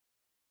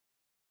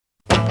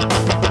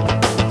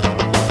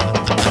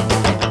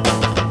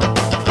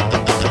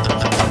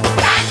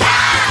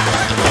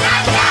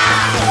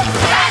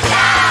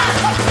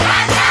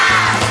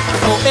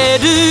燃え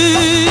る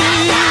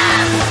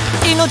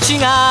命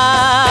が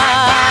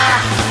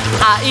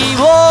愛を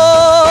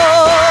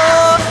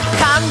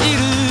感じる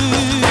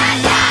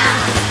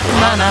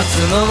真夏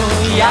の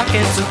焼け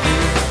つく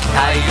太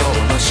陽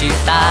の下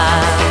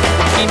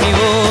君を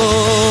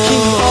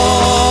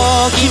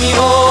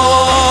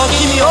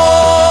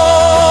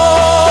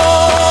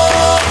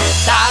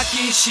抱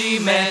きし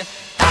め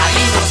たいの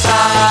さ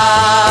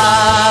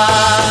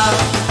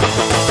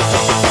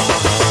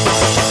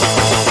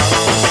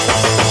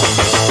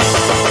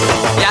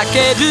焼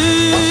ける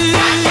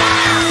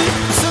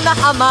砂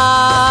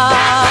浜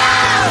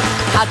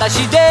裸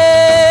足で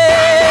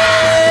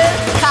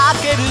か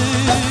ける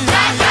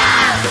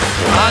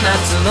真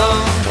夏の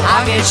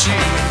激しい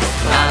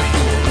幕を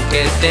受け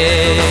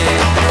て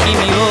君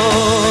を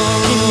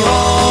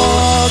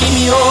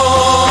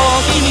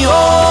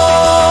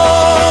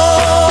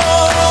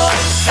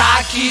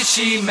抱き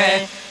し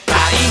めたい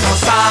の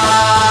さ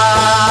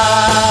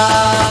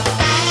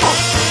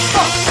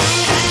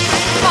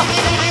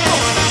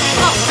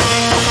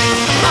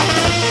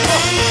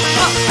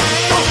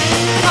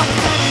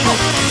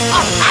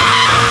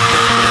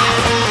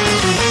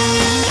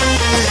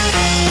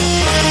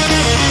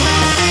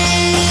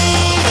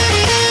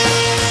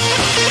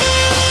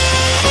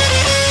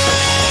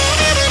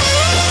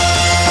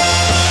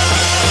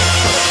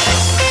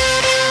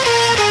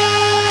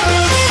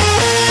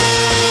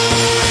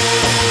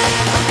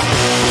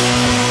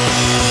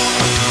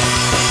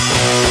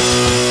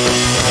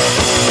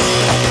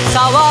騒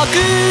ぐ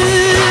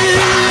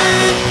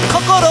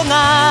心が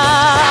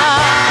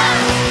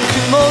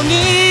雲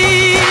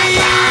に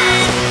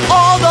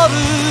踊る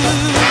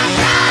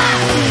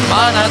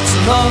真夏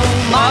の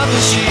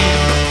眩しい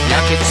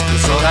焼けつく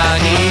空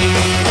に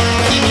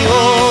君を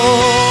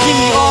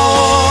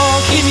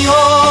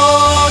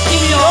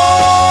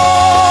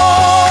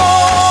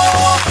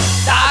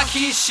抱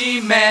き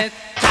しめ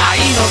たい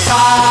のさ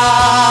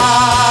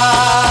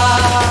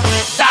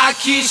抱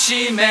き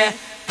しめ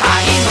たい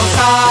の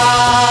さ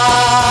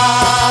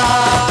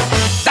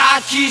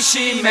抱き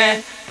し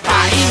め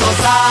たいの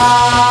さ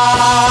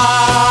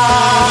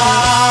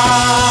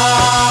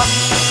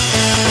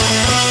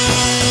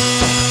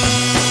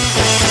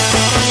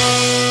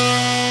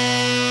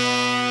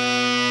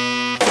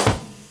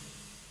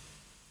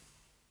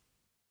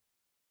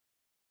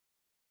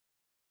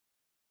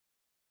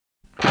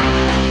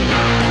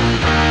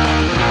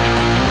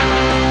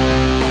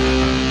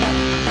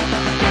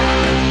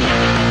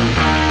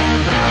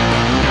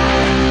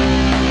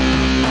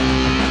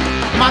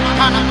真っ赤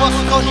なポ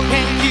ストにペ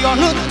ンキを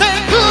塗って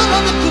黒く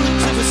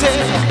潰せ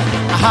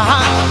あは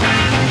は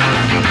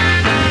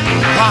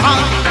あは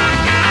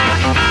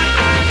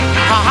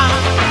は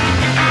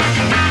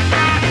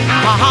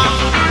あは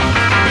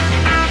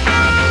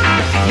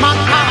真っ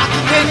赤な危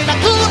険な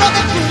黒で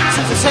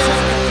潰せ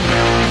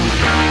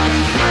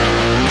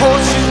公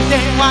衆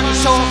電話に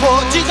消防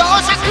自動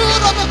車黒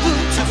で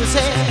潰せ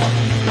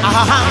あ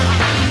はは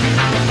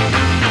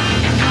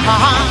あは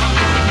は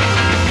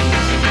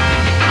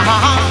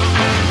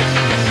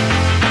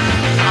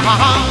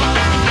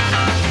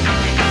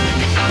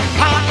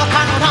パトカ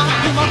ーのラン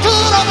プも黒で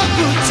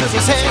潰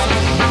せ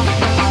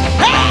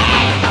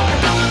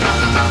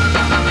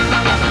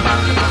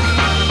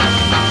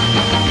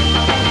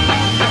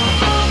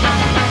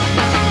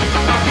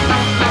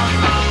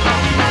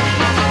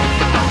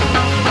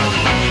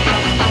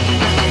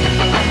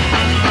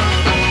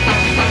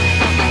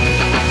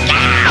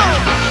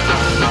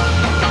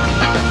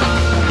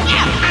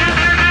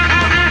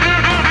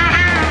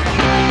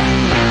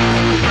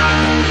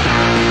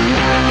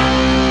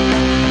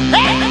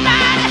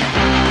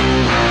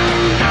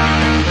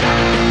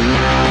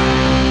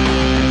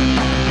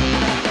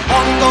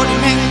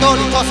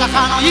小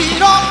坂の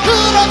色黒く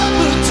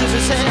潰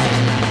せ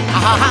あ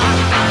はは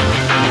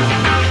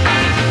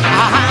あ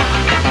は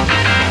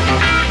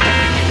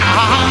あ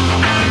は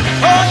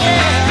おいえ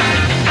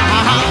あ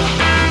は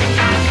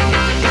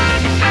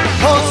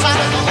干され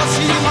の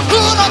星も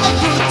黒で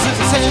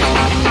潰せ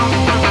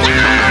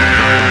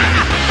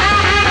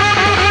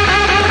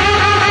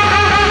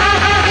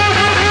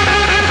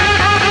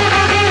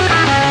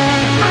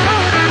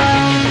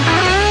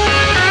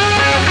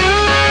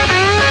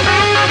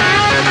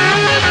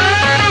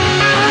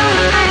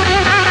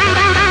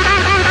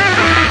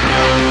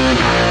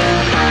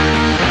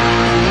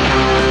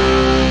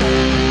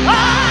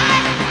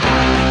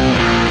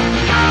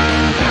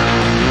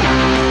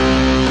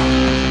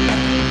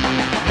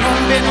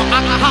赤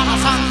浜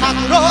サンタ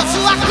クロース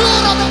は黒で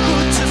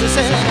潰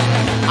せ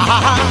あは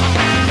は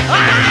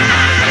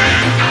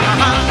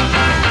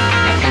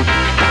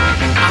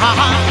あはあ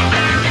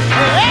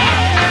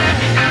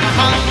は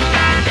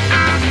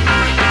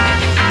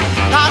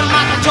だる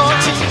まとちょう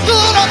ちん黒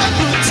で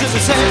潰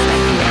せ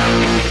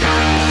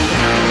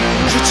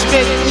口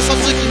紅嘘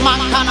つき真っ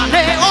赤な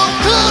ネオン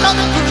黒で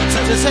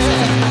潰せ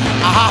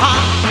あはは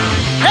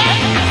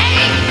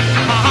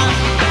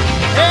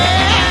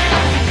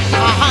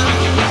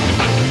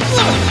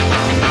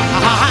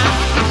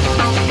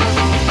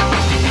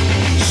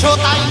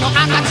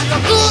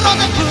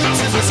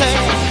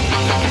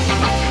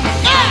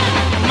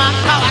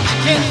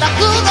険な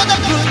黒で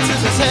ぶっ潰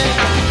せ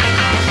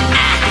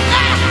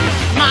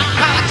ま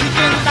た危険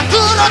な黒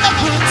で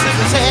ぶっ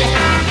潰せ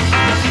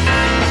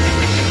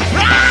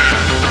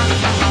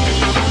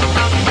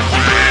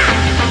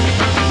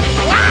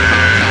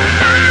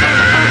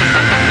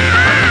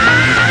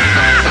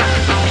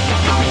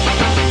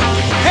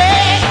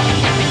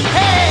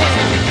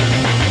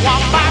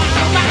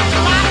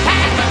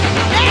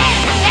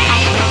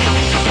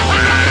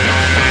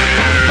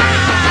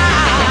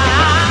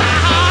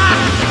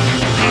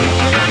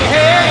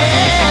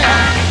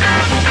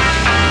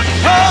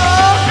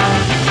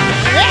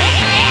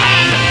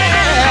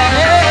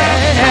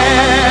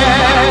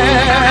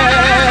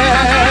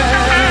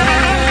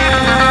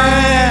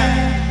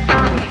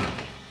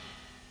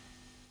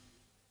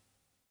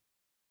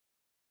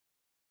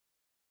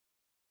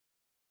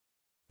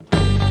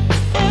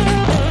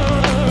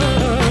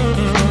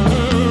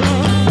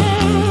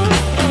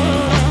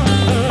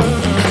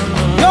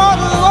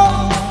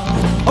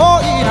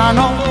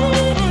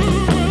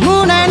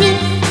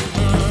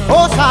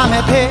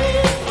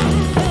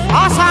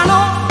朝の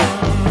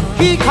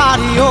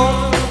光を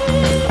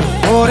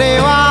俺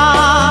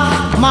は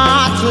待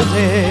つ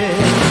ぜ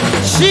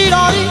白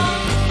い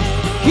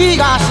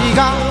東が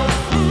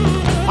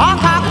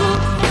赤く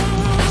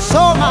染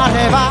ま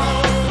れば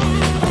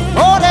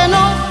俺の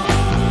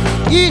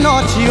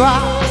命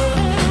は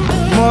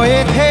燃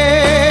えて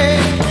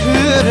く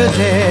るぜ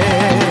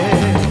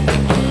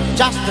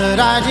Just a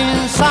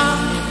rising sun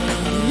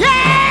Yeah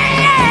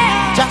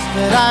yeah Just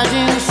a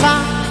rising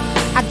sun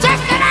Just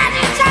a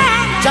rising sun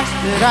Just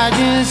a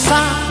rising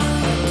sun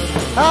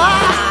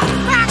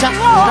Just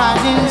a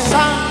rising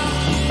sun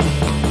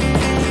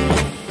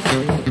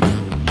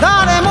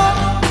誰も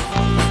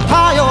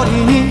頼り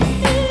に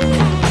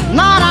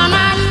なら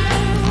ない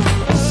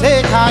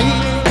世界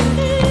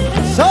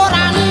空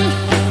に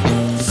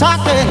叫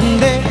ん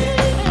で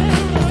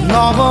昇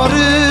る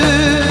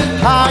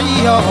太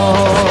陽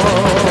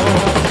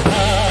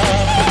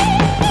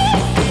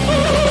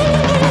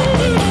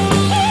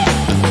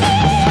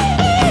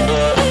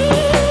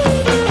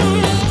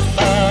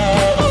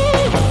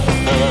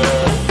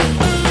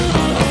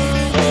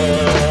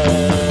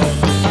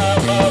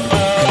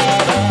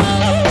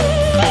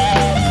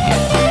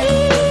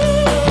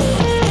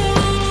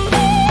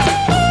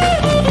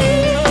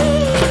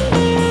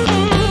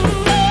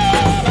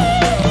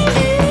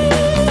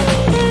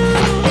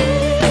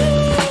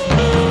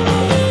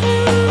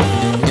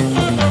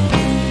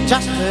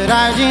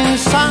Rising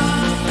sun,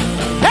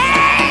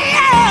 hey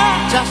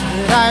yeah, just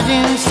the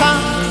rising sun,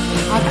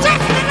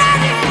 just the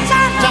rising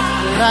sun, just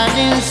the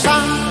rising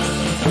sun,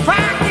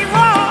 Frankie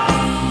Wall,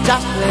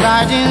 just the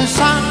rising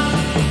sun.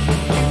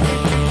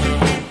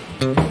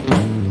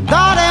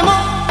 誰も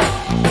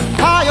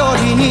頼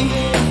りに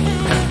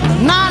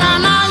なら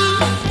ない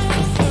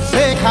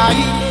世界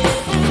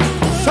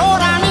空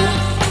に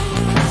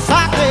叫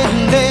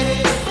んで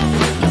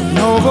昇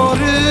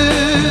る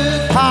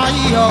太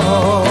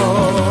陽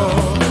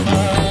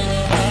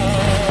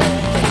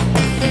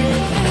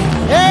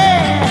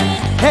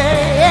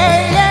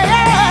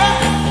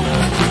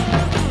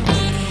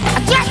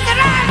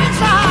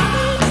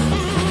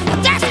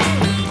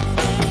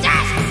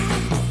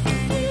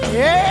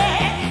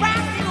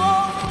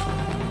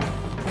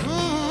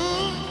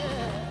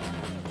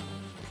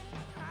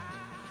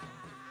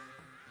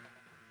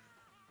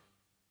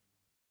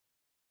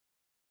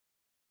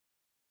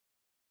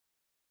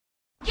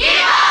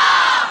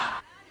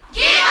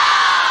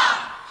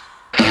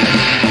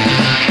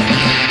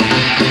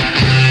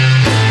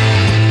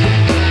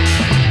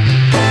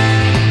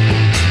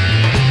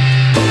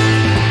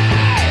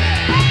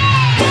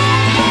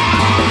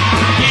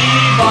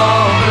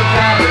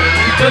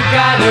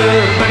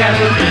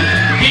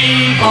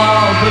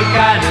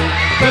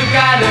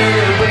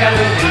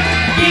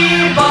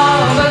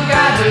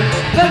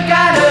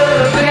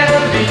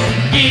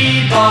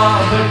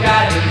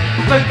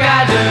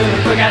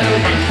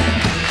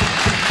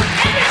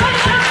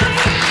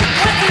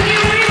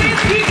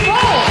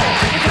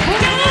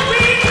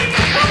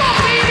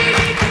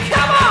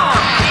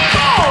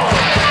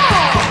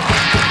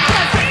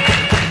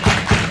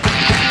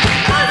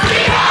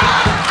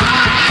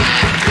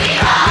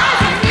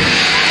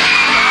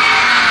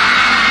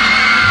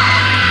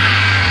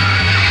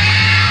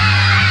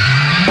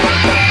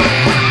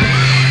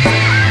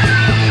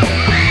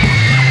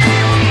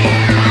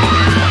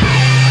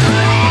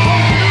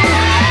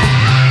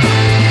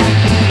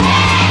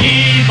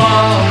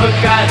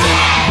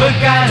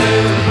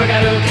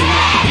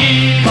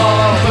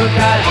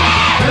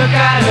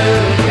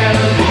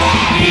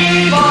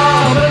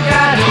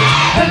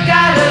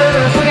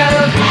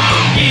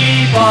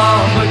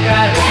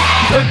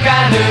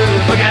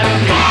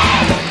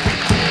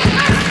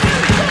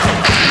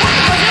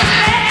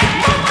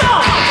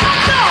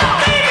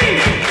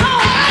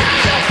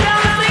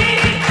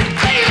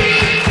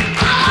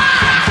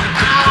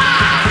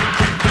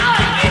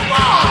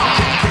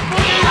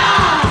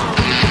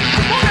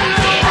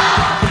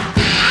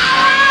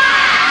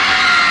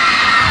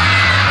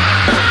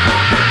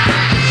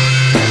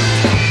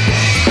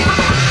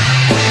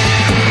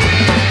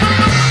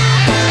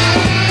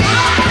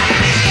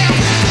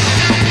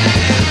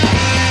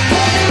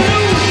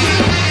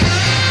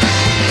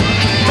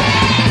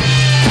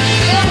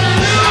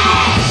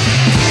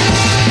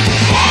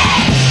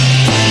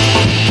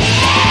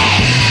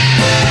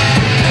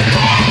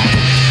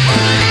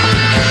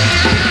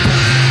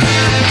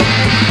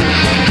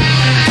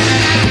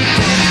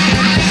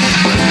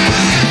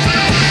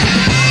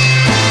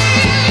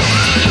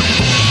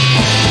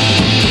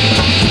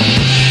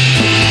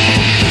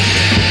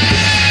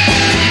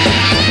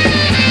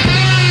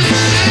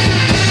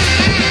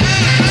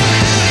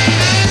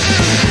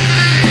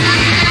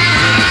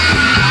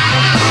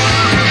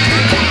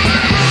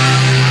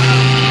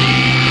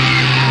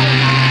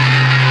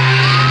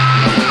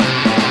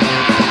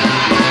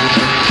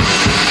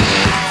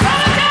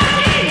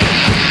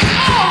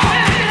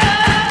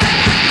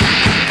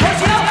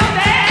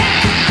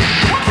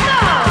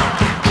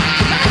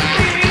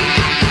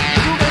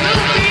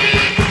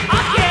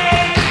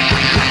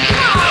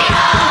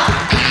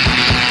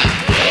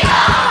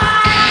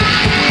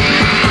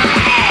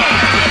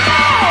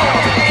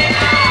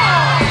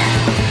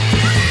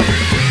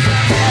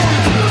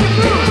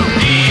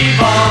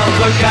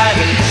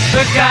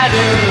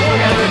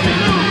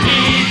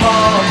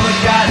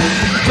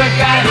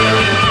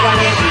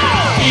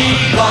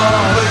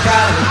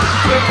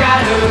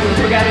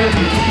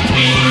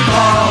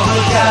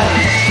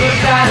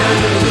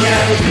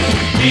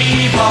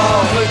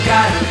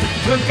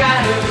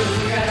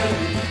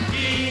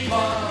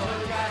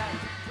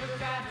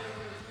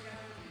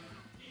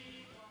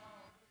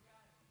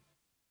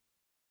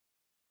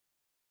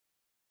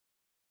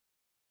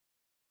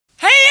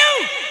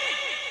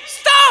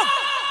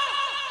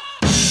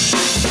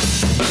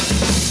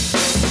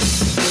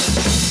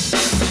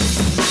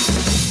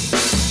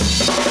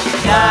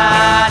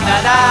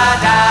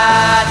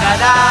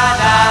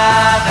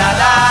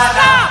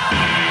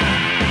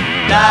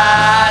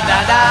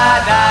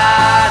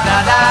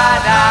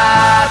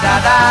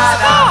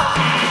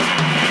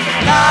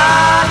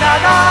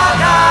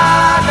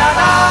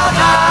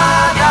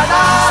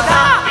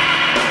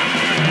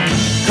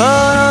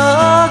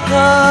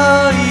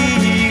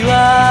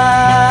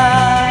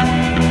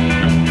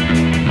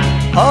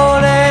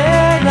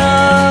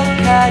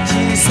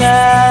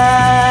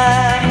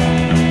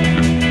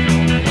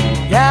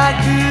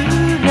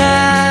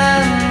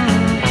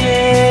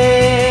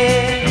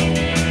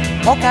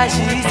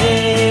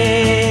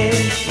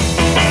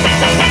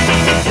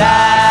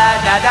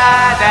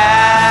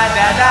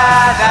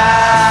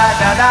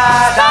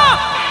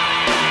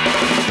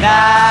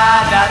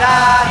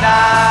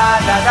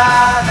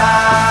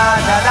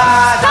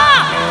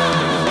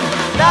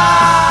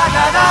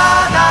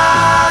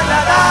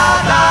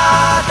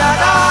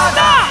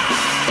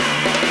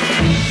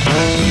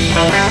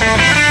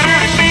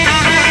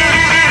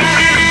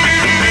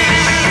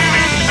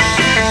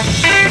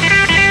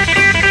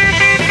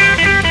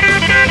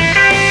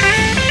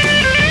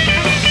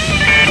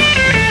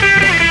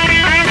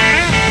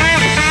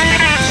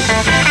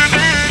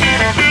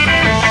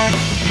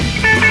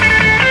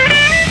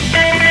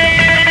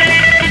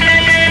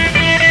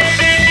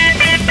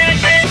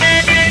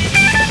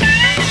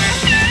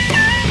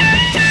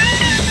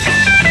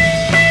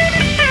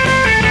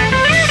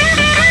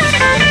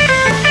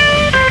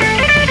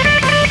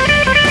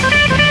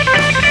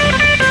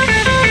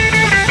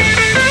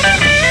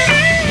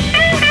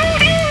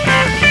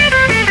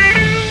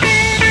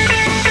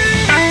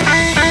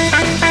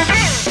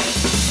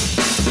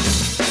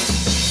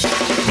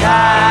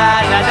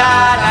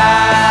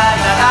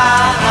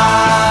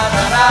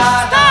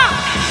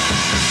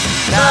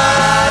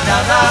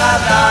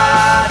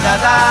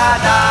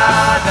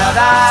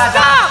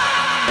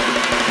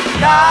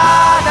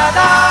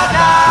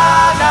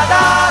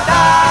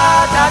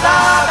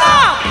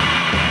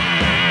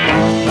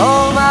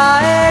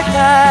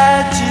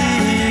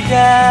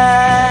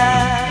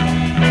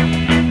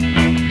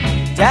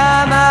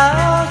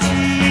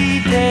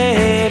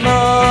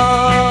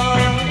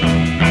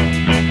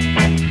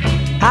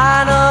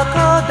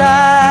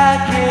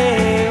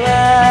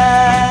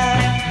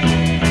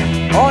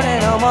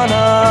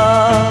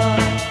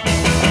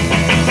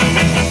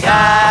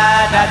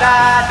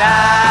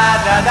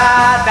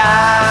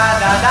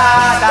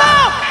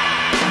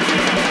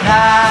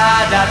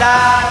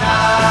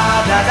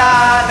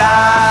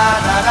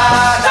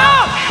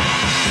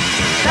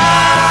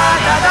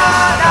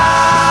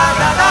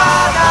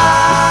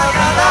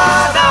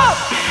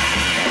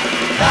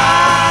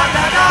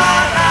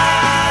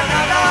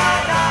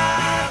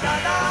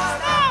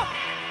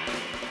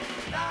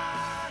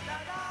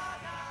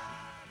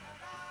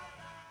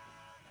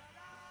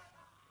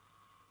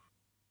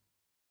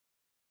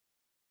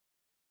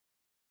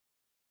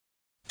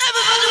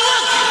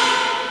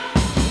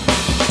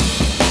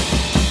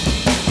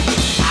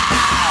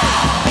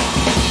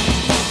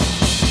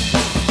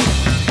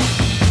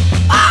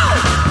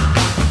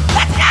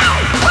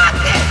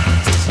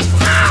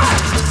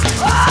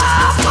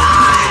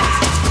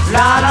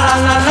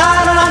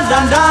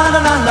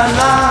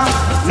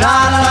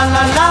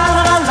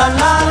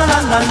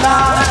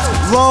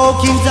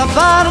Rockin the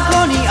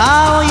balcony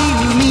青い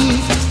海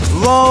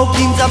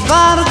Rockin the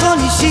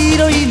balcony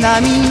白い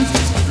波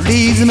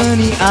リズム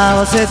に合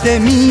わせて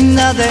みん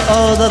なで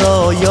踊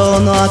ろう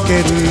夜の明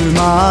ける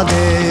ま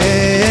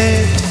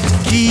で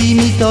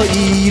君と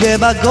いれ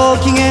ばご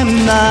機嫌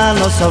な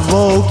のさ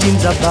Rockin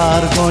the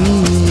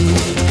balcony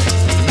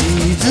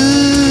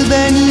水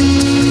辺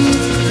に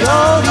寄り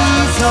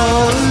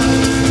添う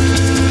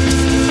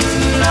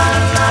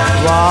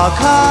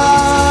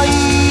若い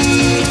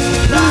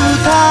二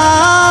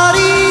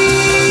人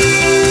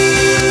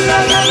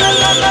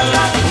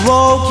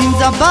Rockin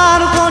the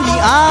balcony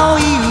青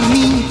い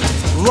海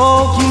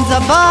Rockin the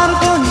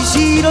balcony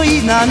白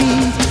い波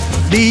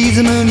リ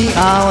ズムに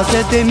合わ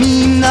せて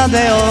みんな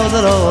で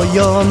踊ろう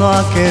夜の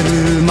明け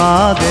る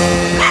まで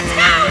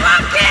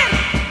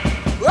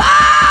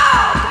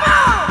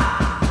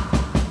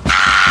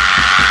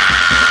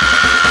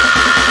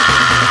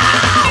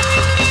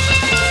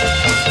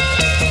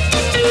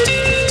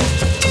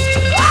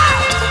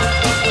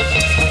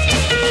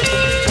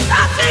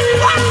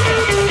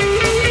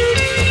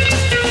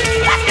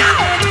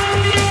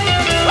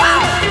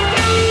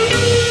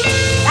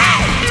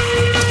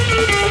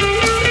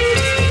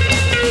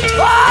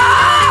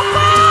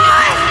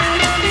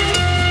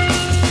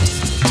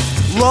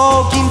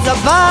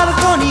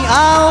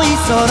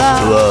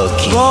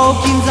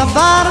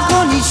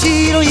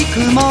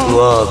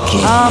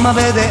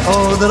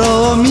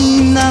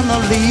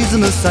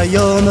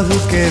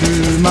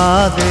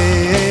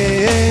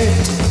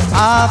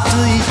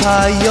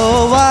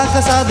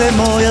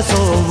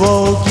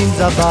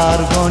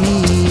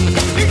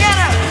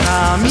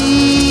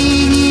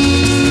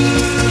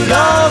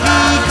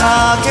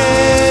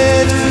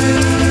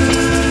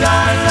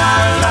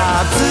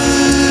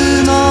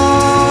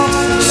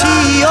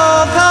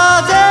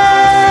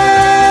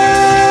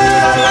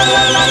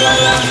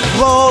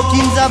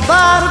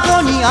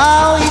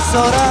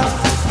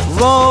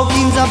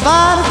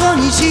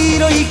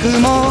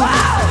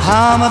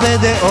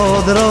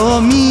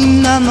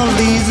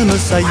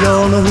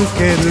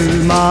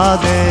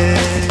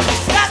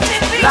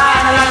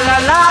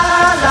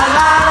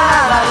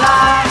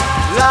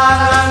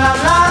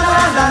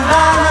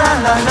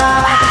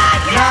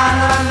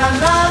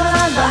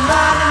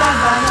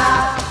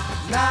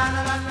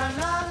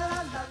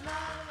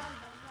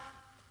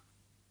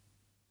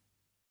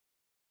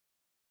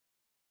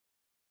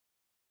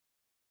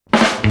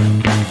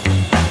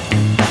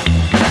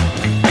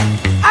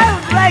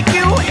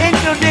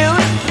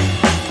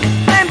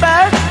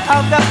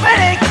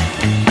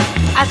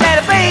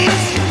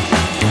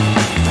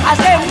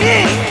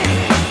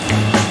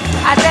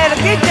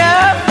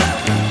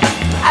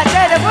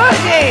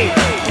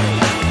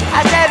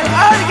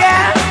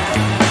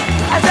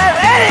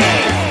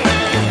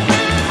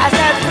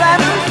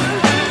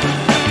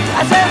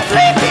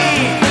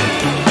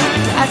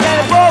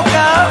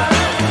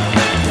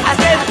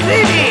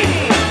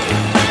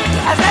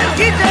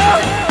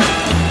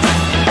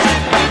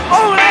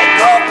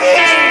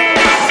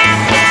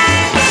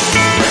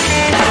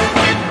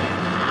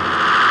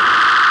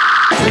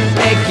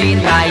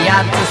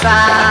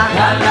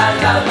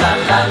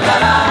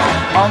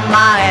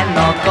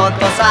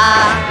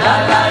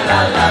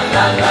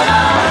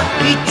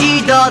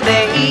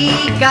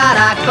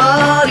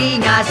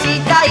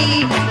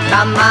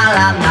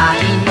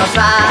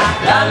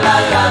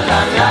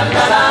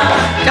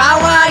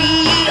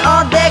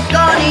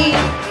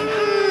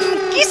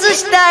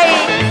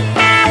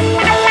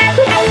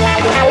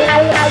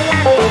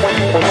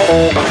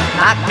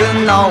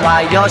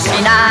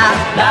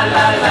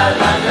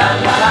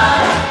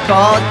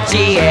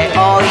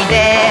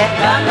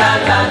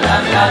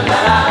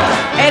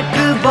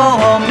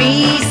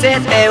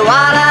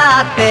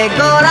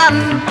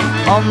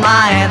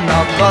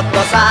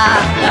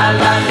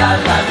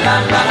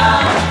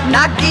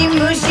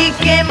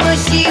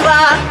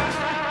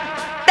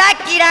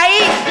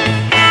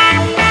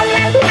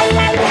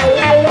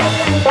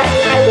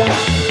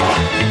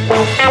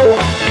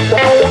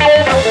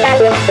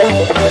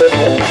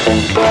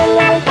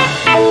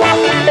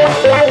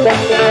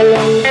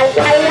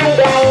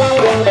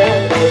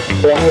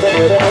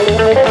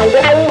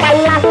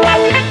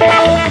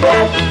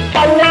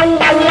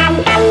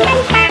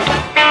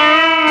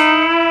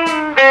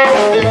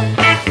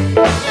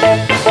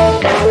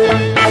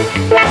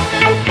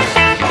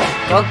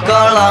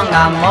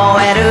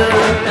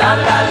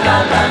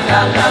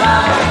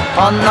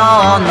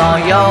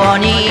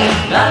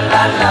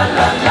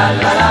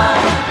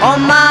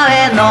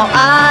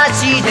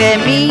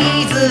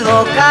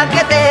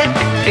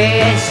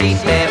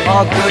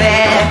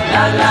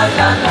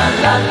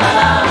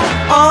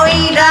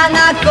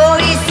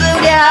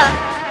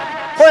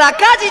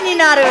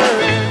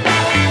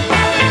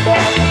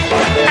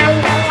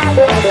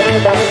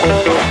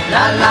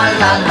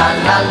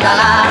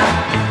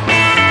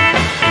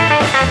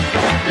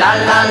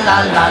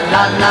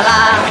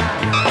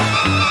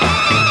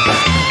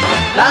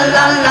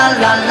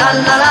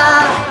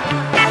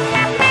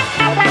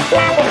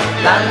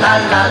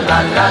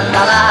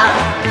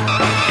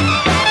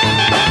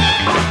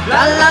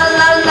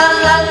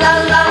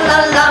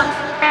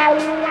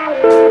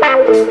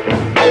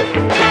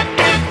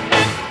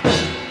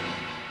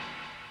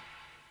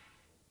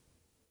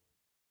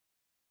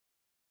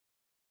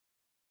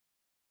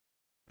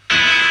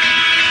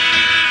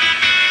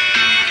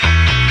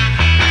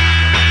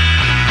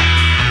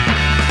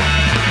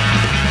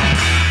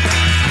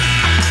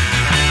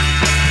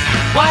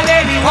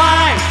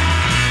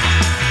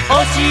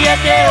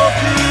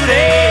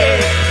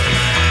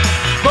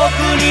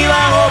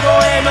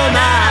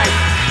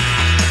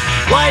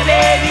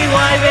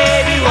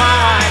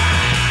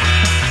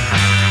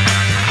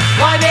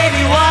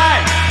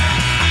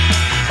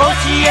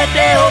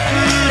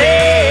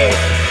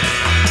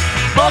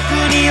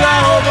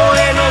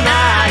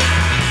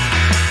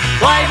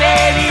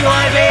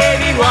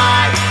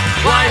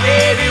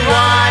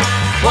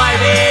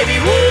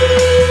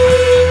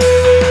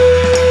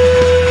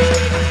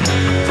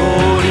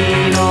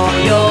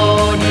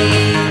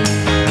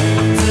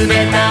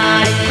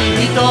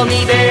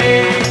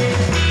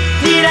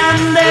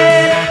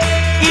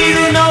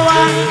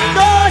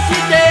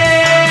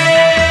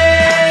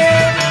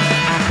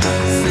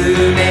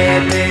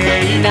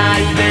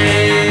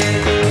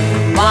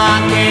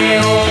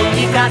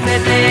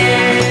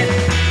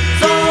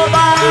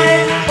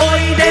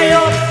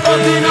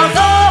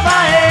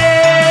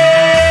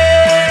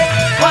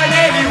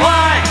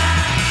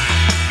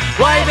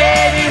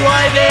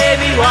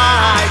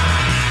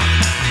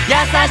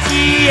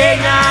しい笑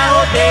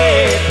顔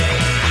で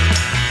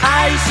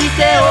愛し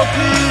てお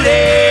くれ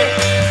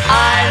I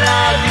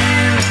love you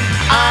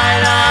I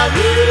love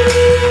you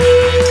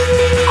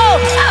oh, oh,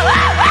 oh,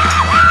 oh.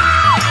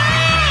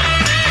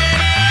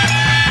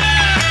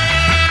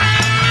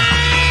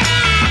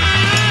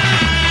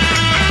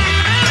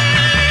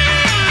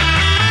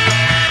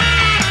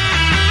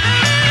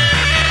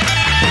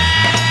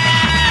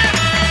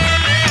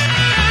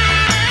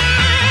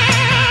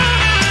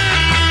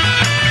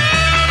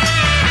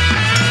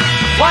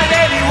 Why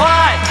baby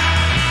why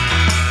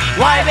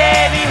Why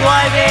baby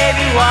why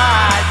baby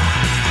why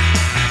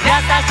優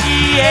し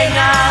い笑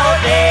顔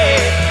で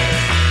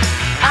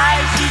愛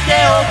して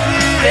お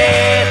くれ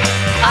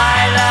I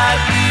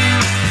love you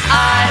I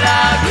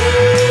love you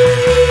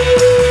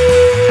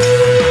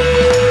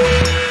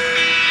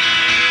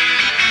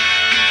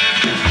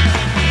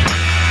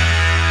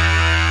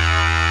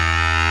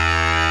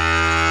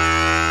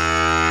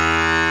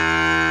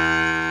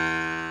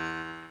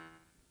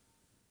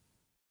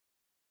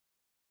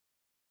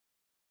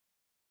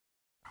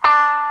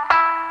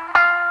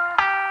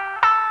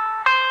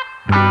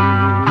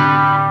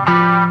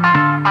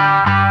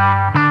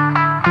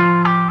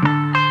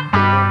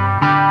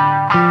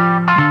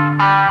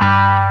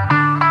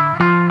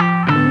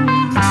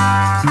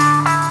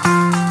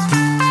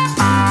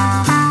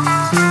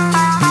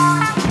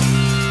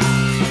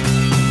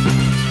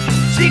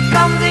She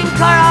comes in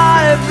color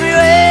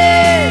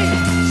everywhere.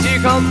 She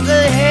comes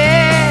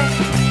ahead.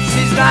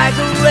 She's like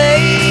a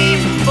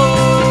rainbow.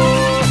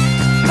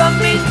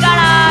 Coming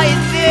color in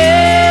the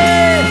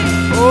air.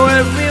 Oh,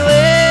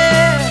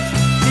 everywhere.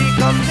 She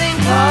comes in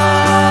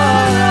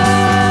color.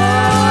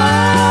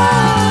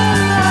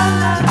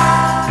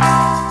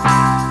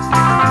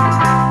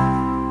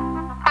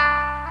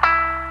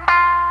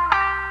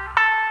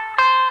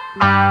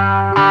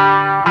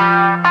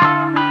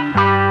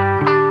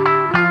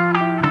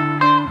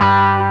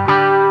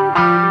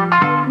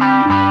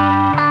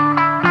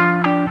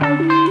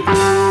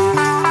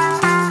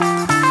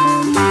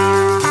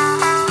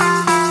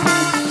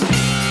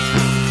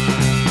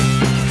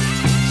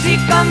 She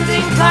comes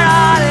in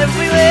color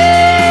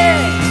everywhere.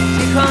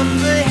 She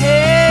comes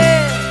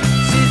ahead.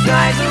 She's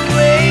like a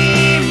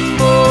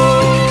rainbow.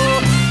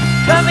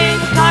 Coming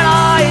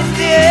color in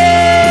the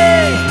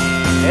air.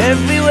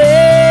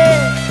 Everywhere.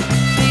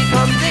 She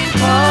comes in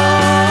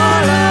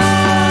color.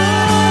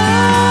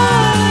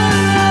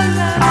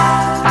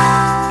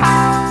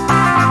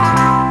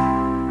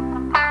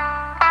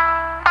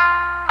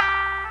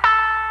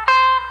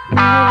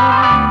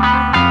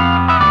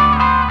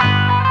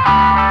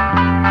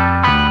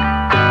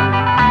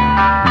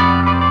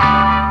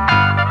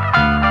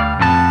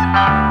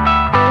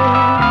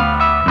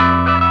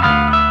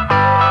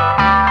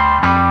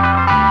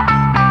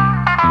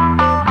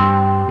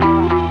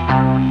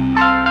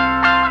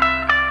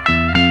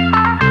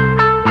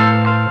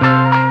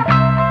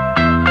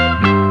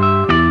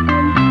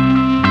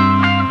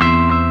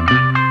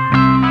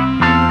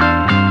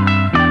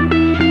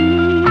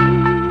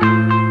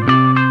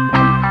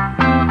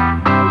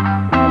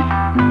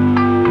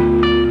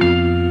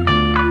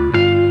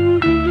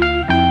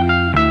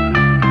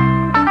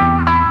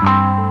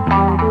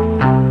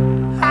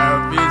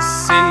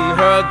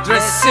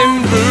 Dress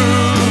in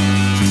blue,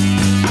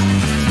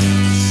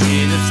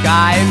 see the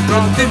sky in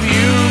front of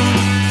you,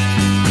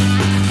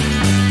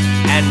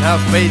 and her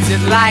face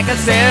is like a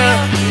sail,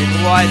 with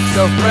white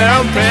so fair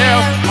and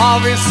pale.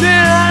 Have you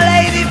seen a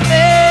lady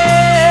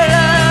fair?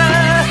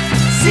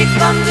 She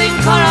comes in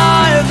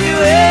color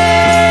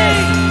everywhere.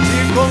 She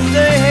comes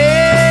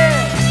ahead.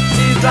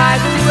 She's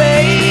like a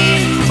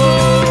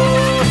rainbow,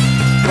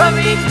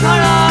 coming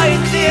color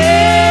in the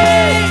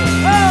air.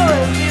 Oh,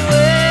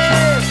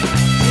 everywhere.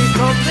 She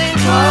comes in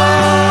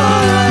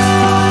color.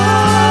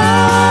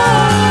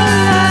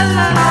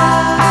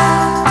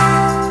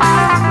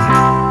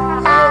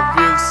 Have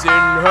you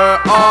seen her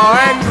all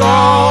and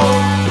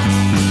gold,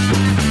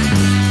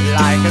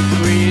 like a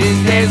queen in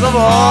days of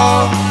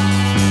old?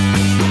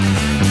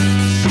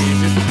 She's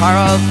with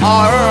colors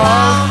all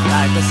around,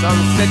 like the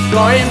sunset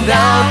going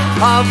down.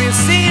 Have you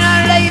seen a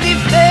lady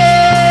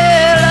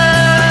fair?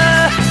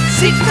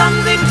 She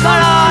comes in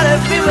color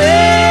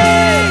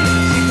everywhere.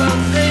 She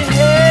comes in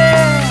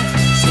here.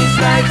 She's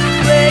like a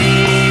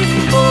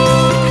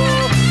rainbow,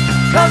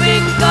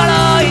 coming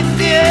color in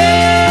the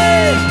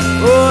air.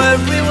 Oh,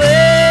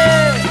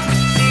 everywhere.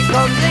 She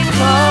comes in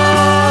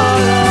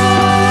color.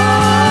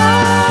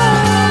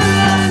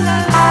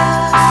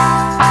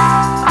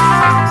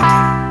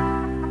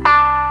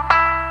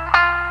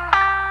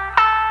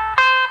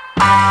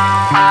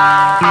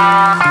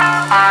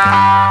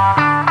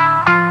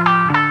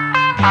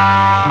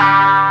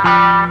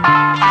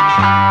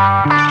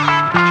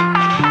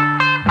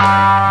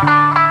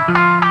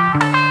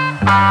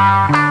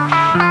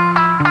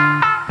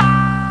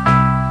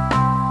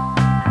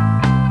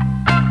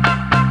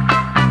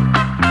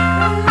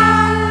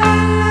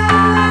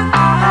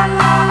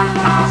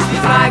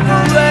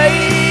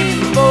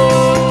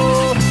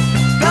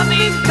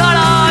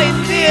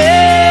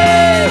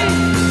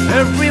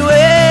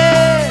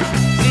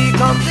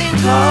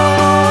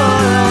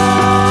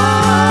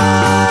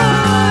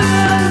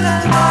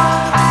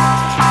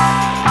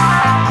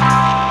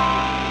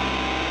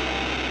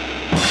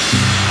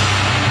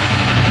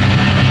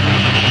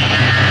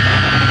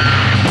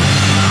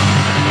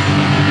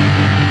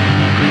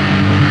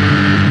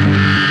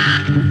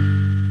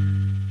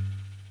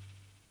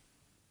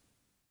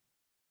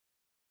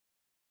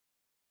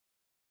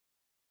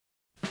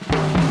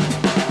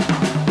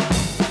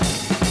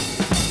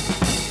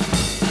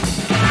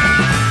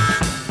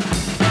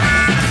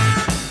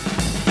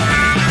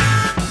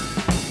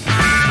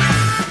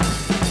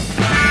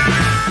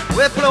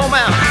 with blue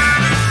man,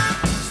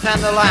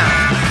 stand alone,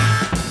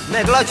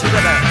 make love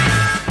together,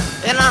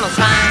 in on the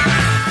time.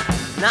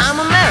 Now I'm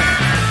a man,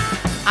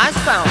 I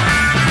spell,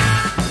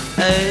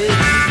 A-L-L.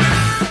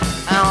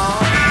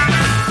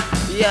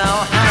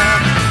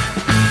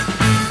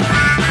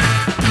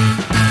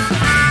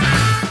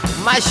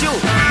 My shoe,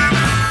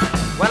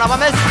 when I'm a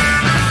mess,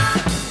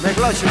 make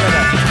love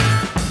together.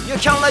 You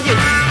can't let it.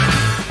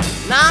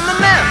 Now I'm a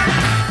man,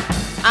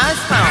 I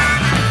spell,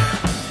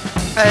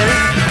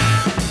 A-L,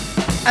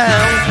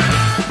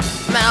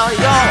 now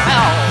your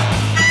hell.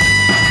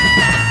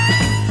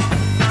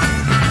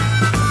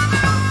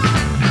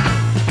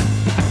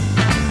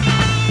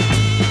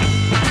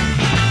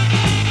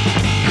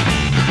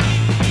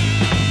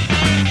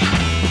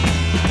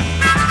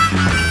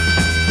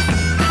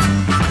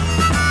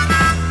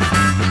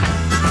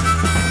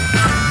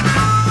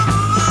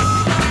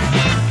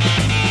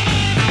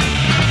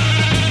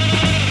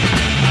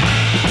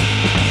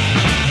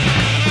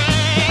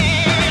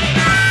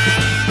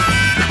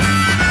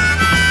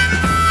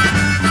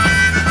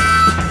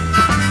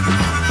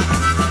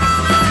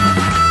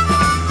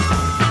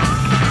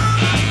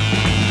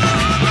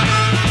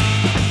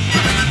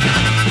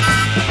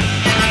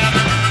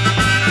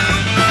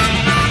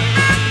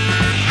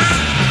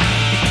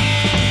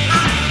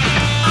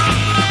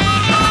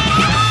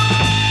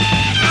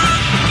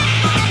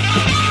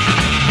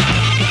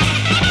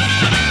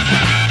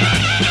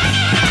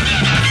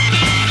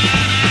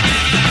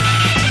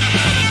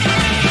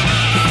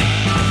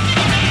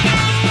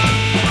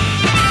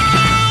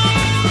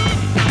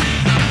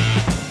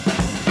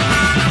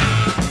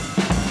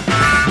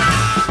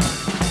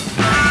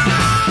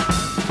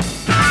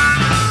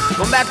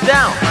 Back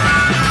down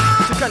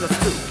to kind of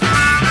stew.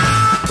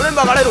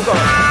 Remember a little girl,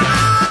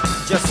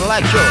 just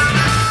like you.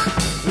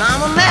 Now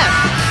I'm a man.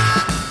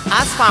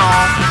 I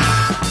found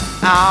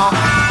out,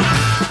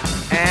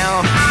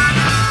 and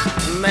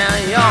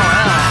man, yo,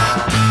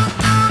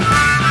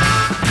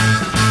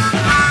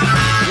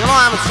 you know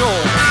I'm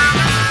true.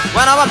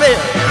 When I'm a bit,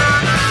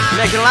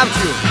 making love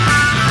to you,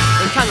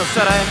 in kind of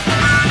city.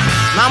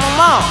 Now I'm a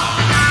mom.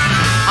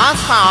 I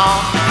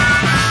found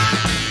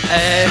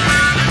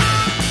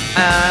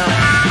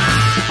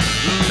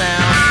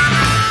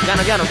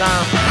gonna get him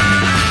down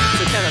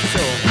to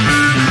Tennessee.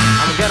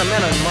 I'ma get him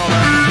in a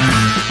moment.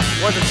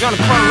 Was it Johnny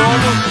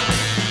Paloma?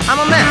 I'm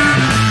a man.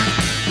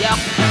 Yeah.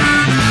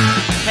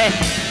 Hey.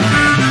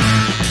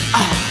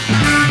 Oh.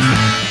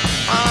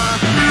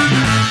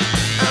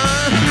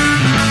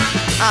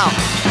 Oh.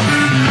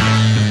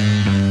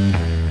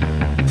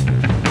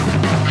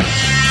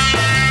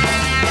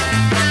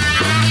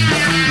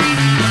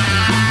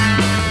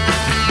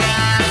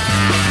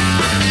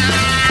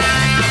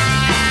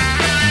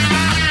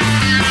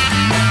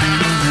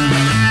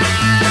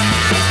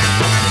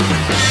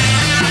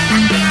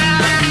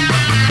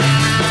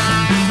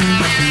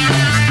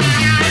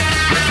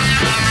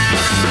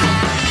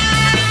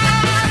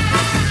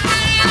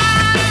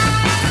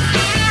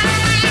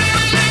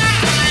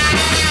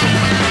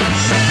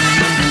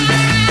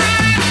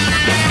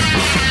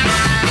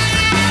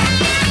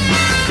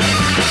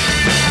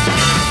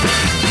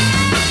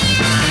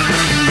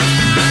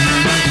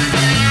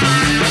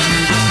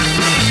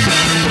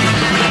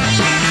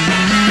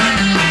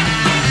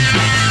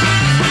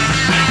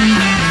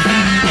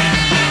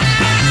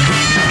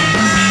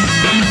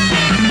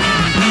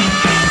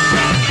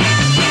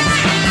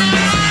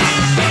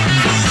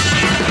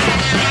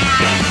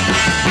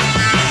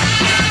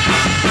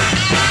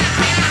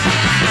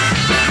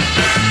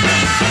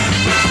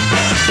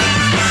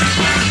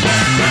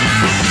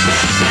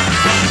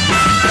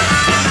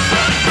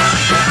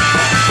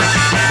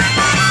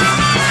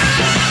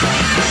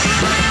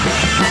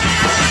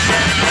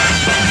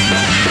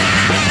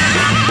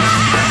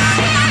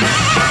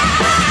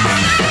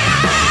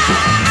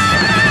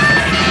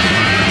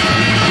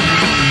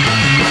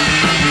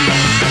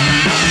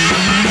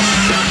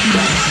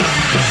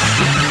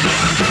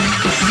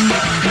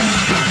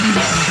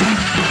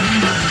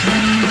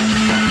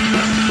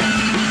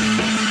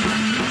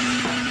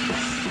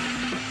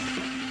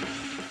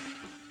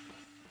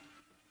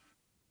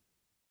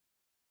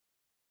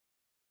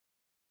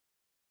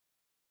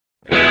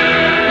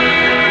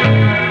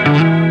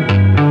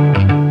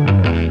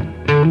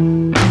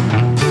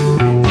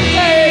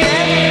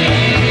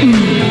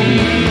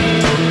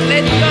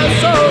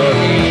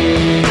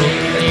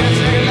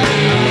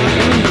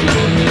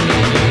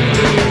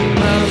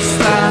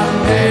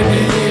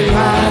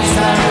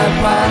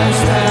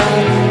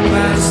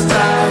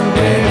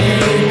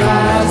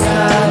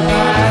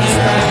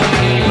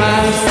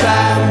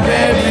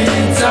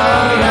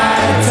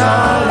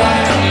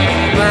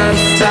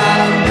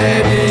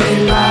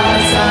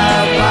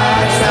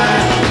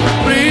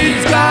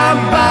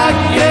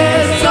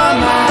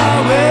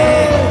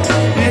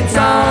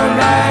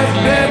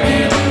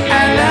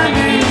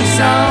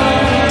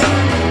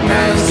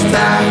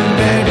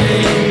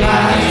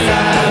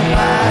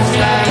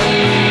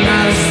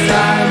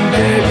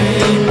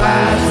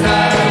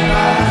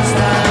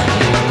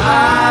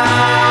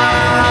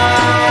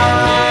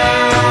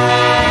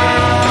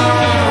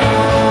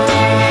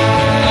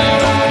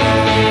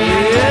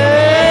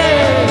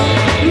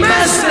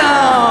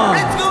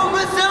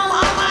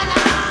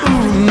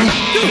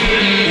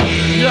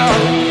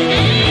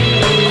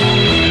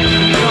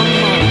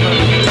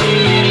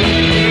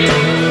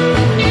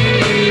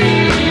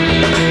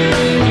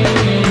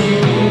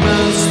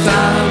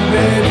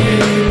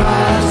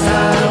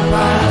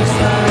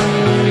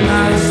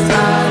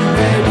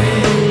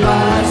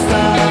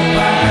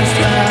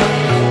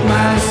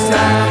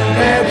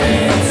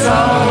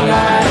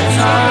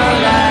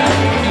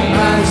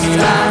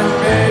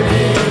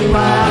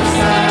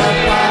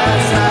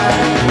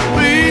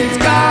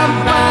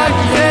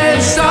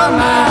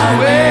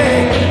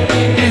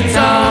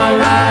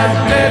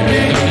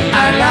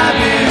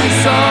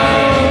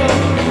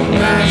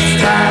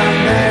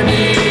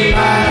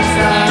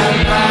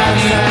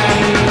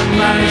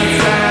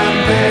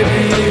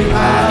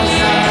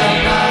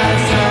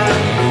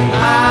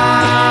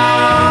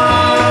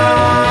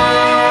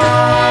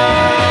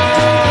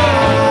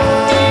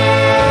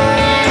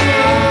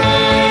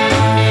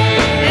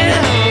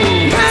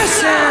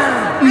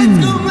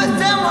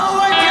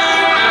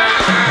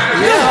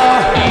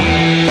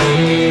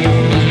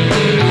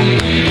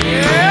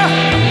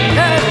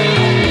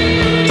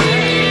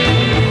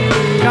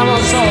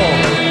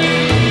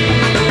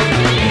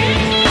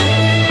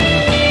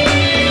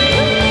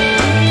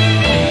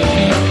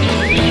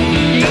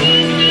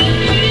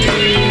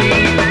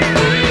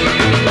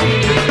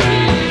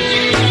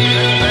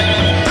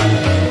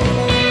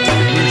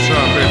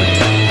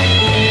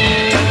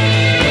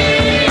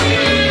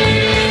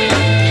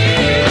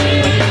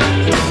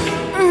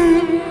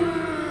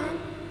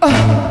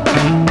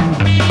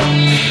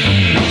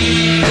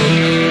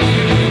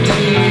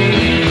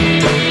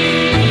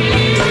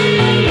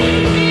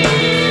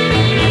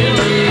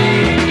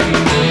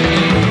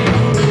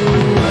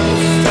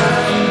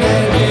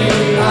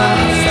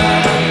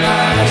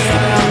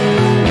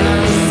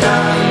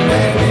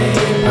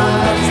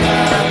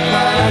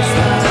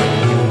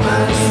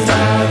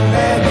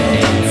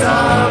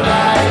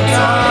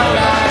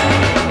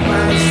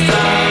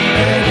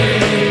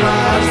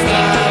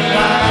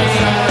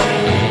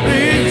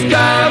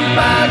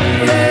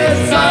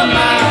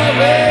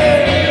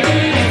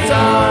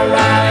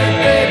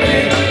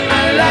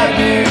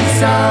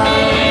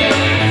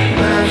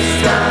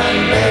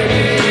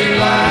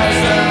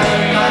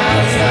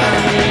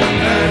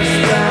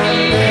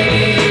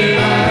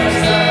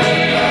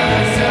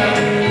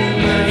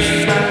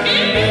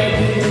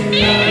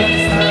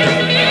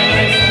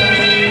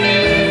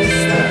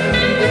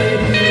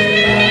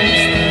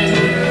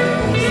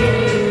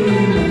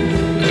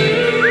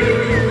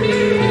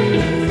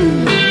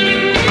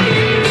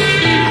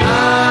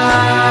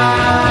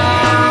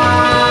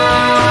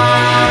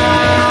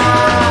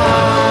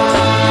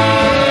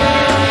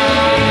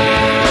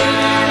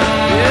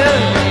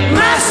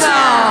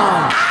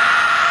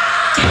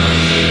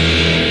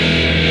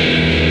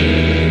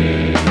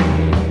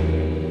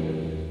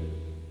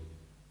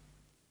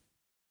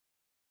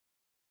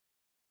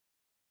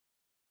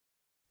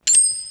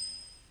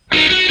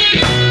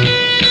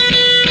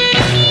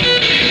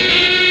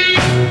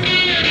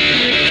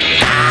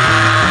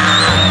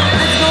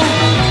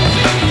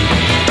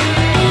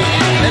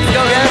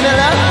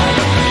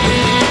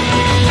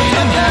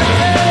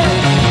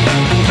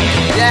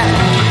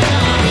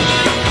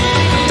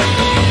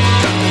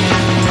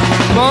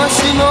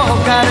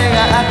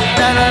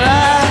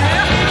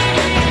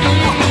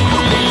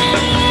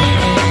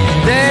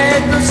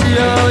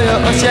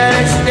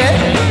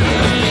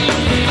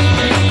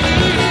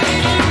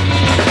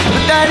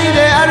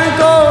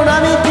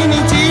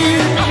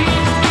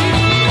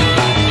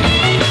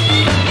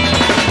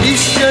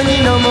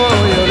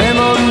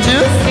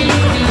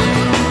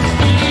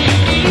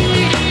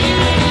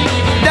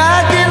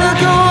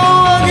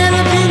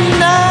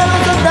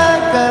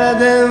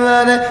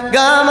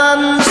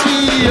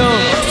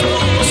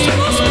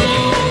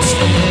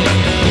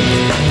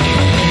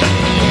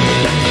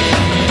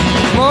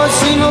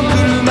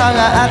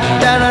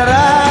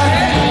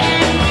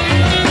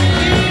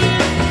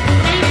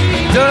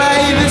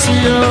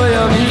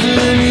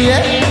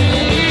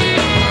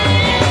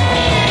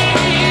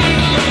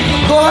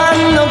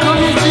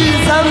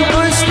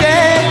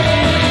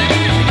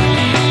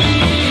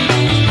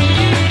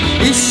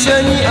 緒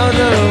に踊ろ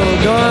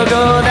うゴーゴ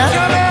ーだ。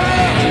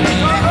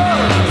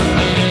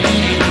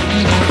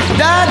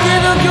だけ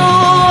ど今日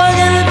あげ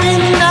るみ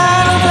んな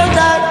のさだ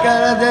か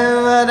ら電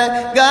話で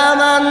我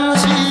慢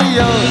しよ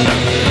う。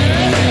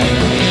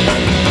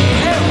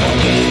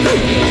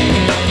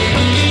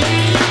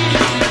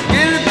ゲ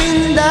ルピ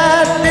ンだ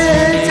って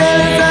チャ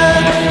ラさ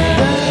だ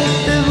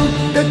って僕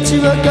たち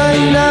若い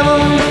なもん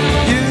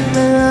夢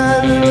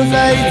あるの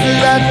サイズ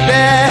だって。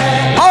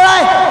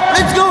 Alright,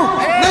 let's go!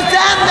 Let's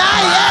have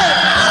night! Yeah!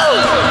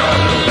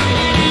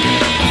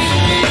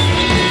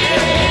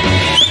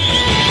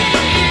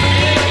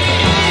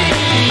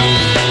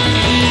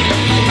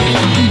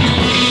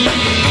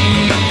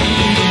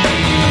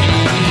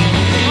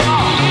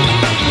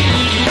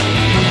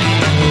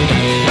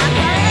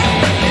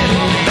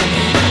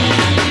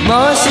 も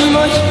し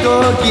も飛行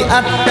機あ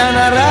った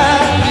なら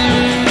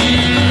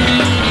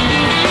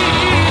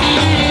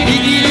イ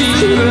ギリ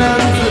ス、フラン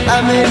ス、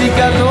アメリ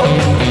カと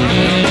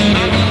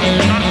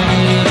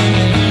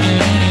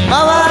回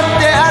っ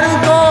て歩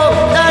こう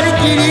二人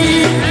きり。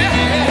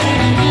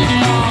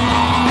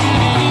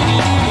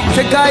世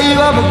界は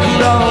僕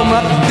らを待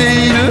って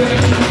いる。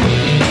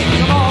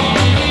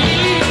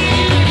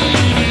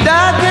だ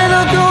けど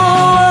今日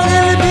あげ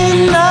るみ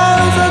んなの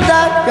さだ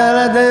か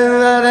ら電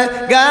話で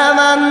我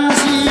慢し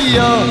よ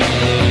う。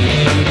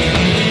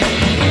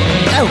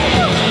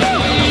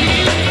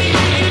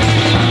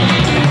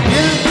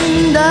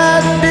だ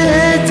って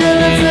チャ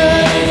ラ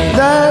さ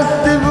だっ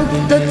て僕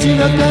たち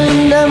若い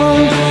んだもん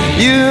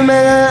夢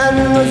がある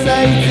の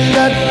サイズ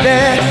だっ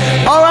て。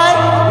 Alright,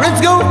 let's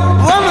go!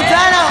 One more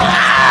time now!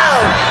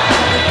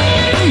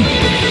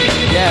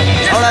 Yeah,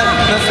 alright,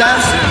 let's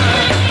dance.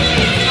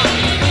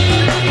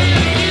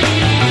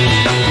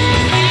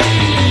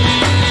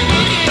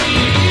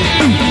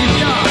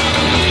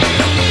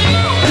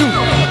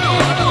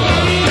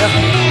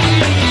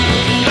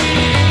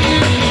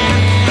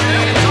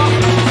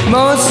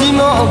 もし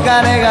もお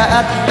金が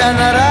あった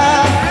なら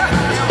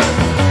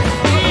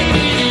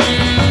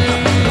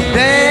デ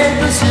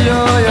ートしよう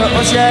よ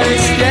おしゃれ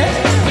して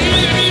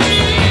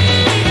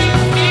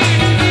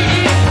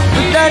二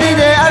人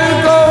で歩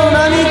こう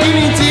並木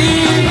道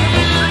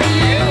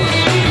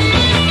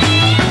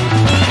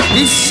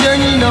一緒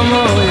に飲も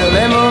うよ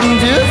レモン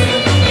ジュース。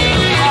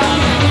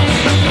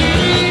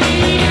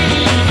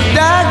だ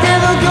け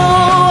ど今日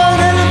は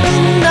ねみ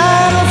んな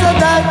のさ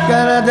だか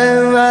ら電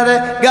話で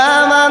我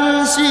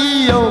慢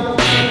しよう。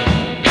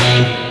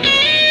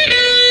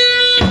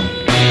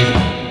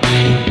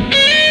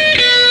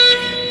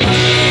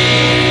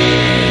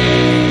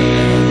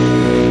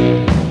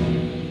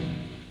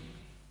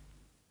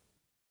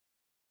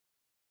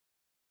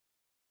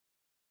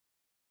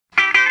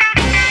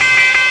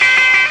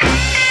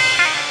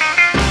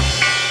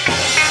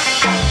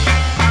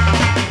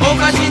お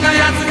かしな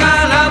やつが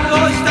ラブ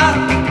をした。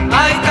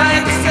会いたい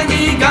くせに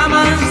我慢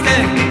して、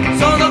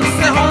そのく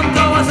せ本当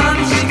は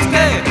寂しくて、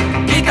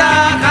ギター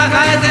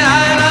抱えて I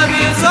love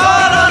you ソロ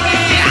に。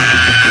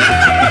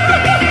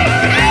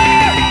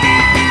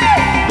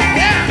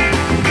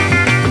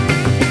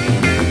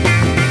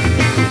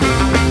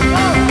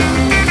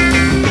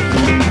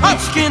好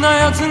きな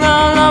やつが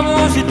ラブ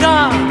をし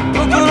た。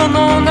袋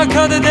の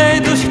中でデ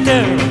ートし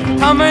て、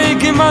ため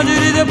息混じ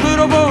りでプ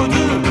ロポー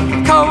ズ。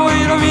顔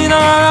色見な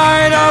がら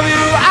I love you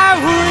ア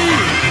フ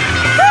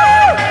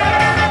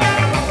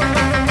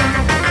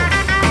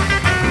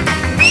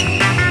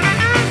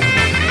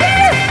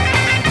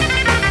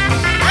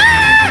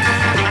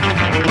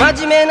リ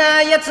真面目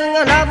なやつ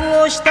がラブ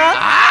をした。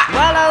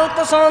笑う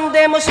と損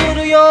でもす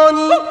るよう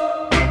に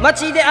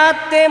街で会っ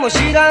ても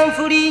知らん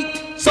ふり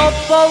そっ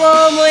ぽを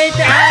向い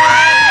て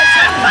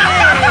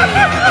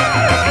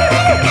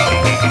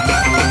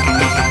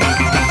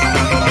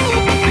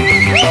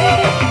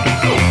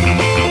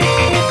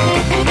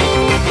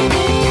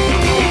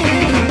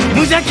無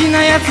邪気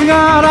なやつ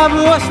がラ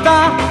ブをし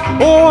た。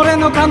俺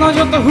の彼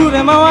女と触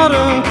れ回る。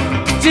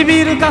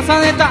唇重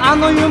ねたあ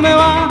の夢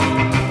は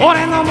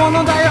俺のも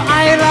のだよ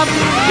I love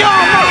you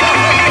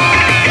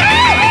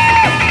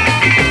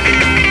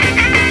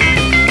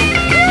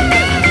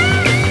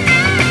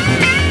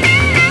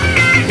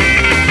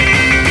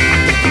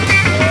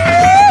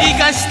生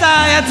かし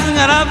たやつ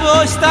がラブ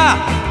をした。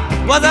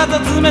わざと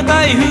冷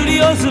たいふ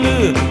りをす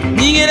る。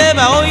逃げれ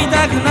ば追い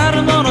たくな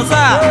るもの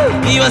さ。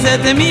言わせ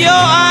てみよう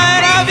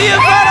I love you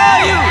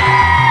follow you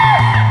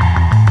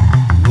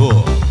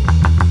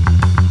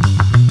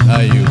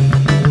あいうお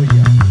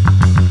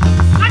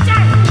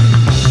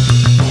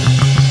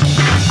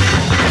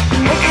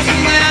かし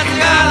なやつ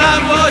がラ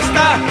ブをした。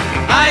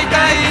会いた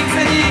いくせ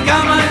に我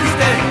慢し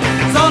て、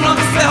そのく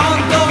せ本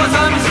当は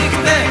寂しく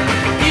て、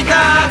ギター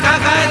抱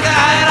えて I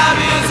love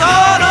you ソ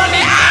ロに。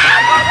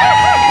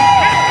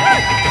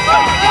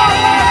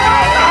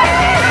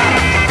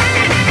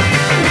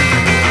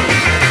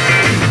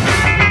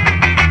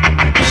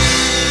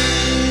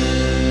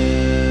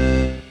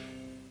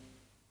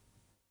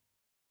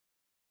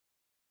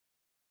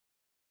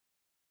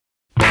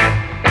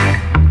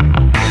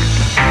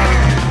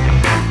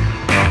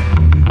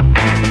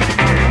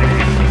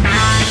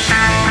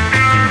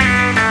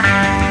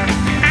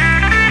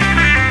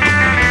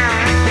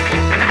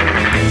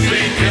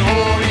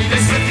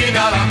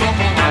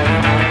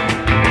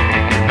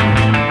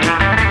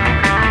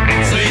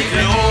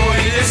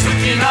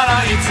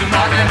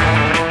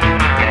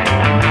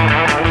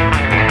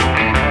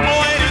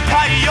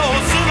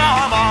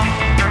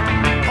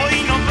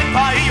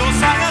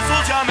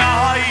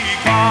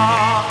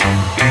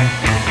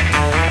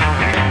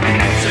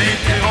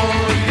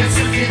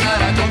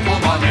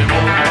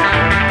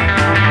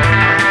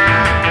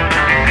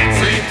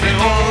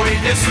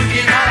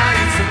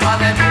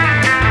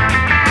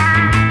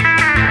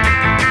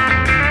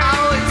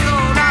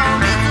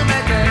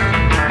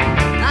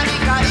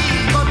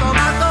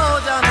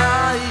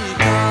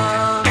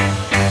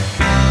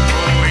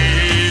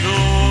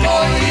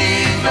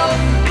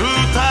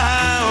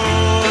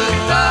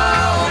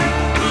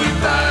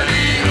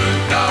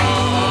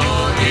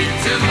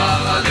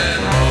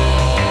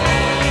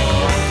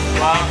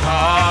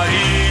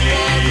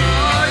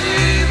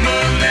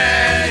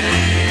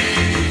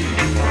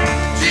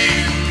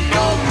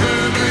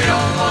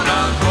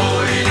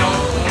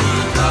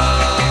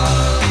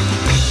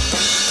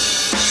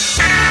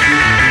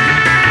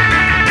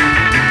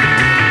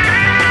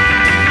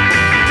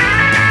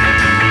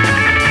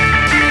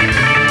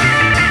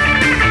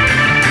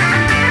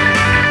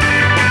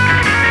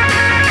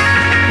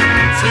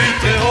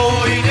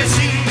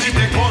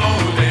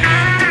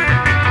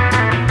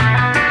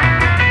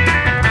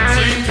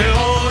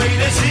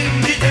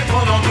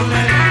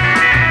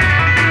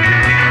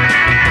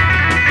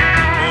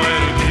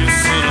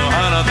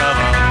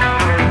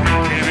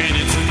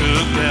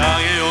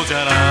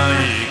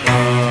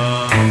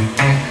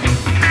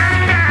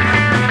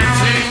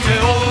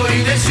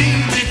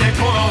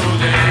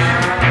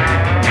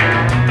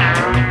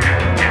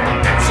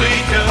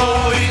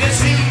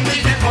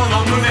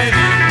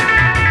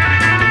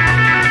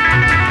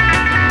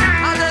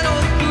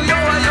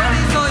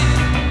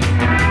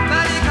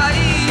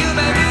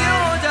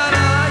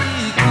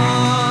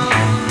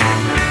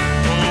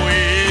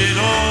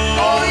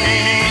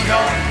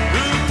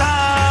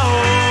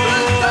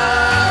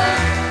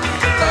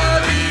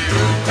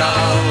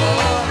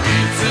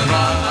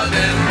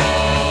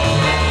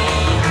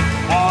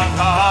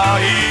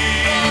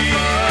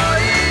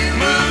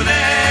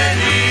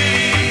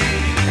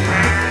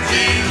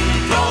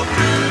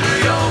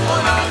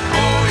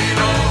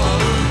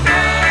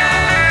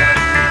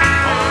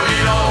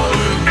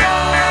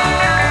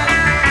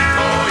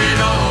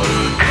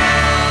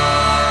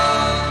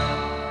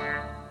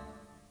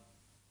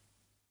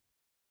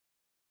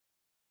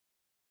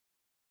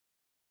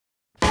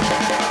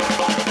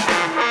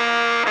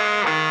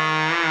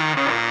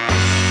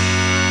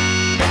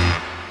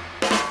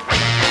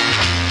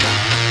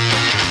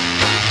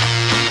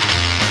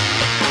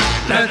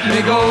Let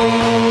me go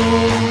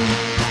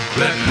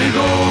Let me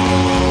go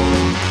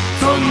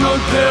その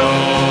手を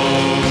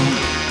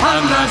離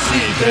し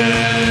て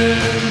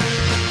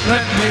Let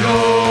me go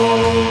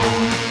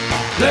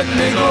Let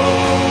me go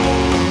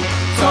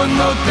そ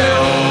の手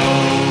を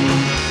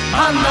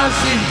離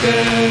して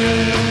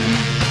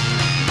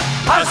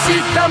明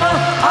日も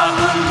半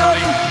分乗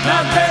りな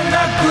ぜ泣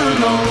く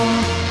の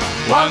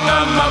わ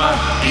がまま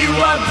言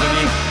わず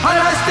に話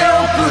して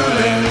おく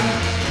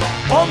れ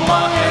お前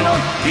の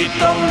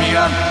瞳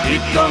が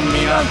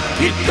瞳が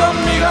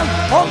瞳が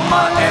お前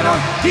の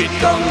瞳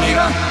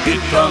が瞳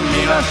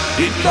が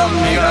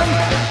瞳が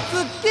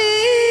好き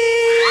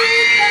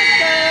だ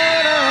か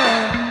ら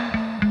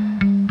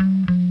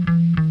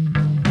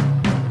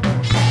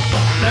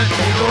Let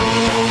me go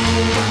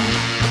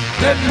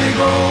Let me go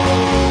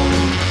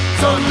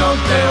その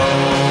手を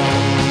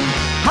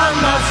離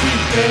し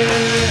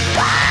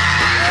て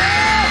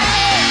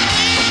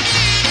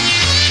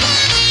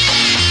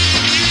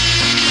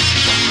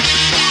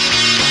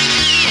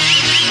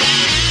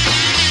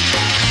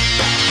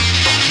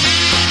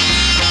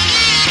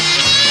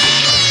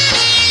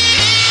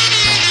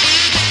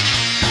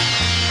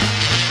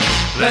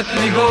Let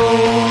me go,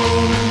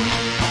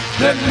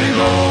 let me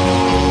go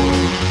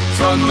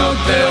その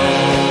手を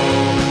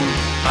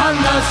離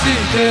し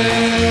て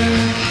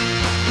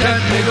Let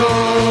me go,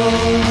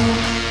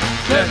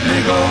 let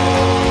me go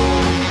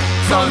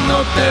そ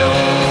の手を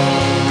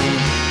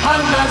離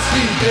し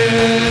て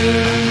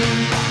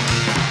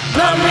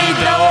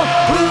涙を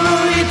拭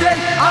いて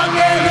あげ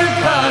る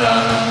から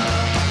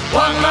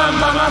わが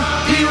まま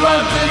言わ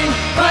ずに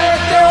帰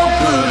ってお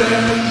く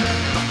れ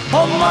お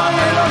前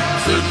の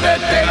すべ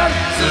てが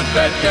す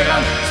べてが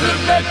す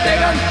べて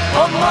が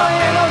お前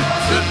の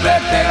すべ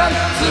てが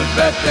す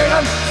べて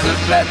がす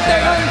べて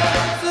が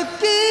好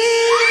き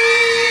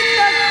だ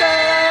か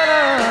ら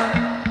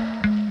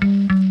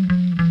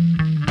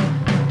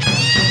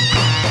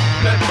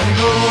Let me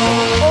go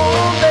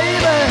Oh baby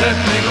Let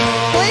me go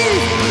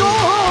Please go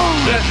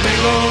home Let me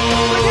go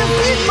When you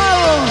leave my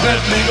room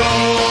Let me go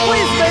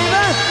Please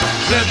baby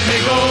Let me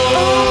go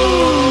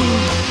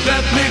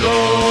Let me go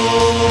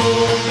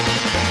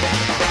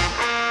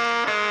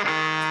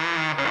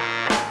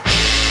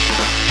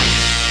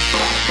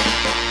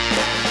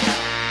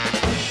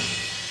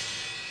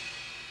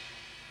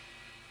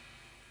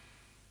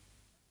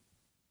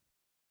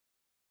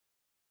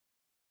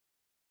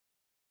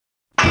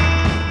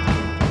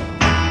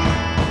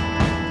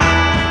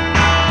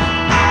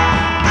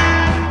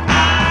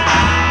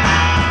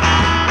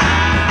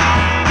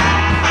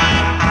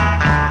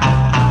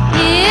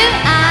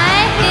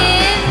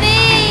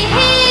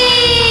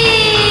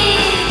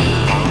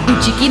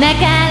好きな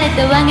彼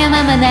とわが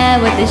ままな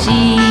私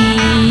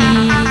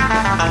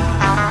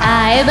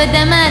会えば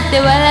黙って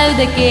笑う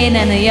だけ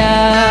なのよ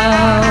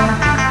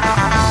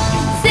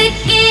好き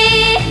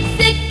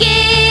好き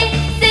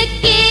好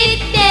き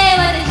って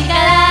私か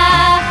ら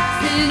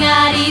すが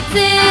りつい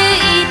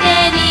て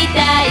みた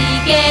い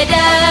けど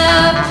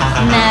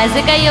な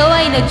ぜか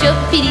弱いのちょっ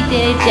ぴり照れ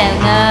ちゃう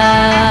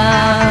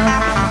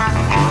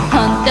の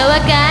本当は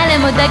彼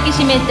も抱き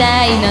しめ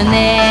たいの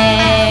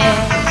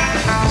ね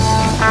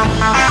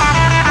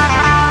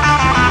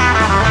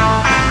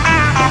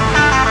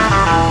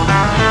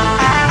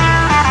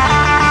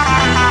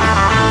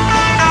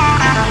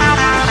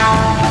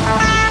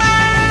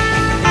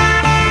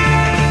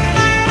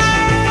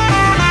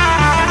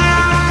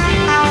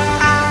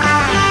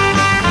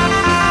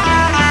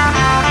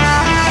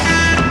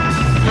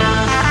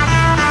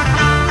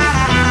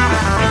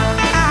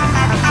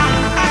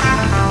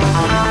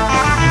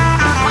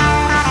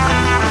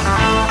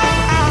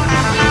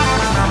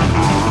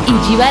意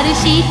地悪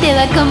して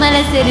は困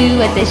らせる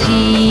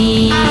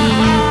私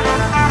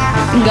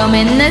ご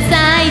めんな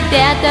さいっ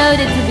て後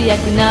でつぶや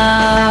くのま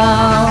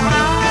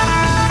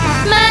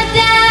だ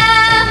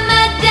ま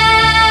だ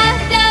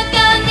どこ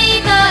に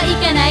も行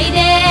かないで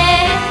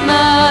も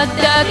っ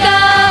とこ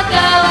こ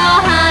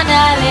を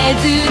離れ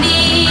ずに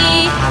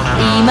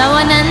今は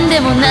何で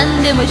も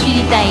何でも知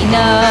りたいの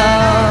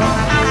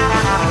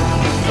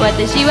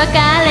私は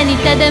彼に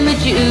ただ夢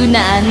中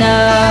なの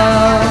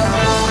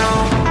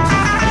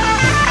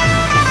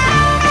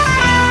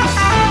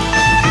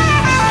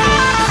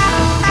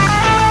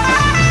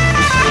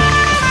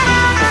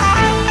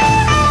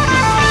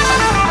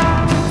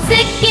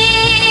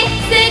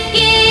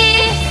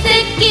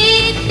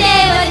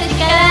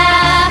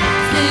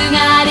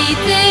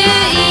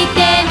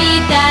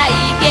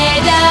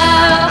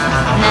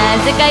な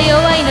ぜか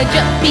弱いのち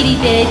ょっぴり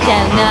照れち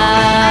ゃうの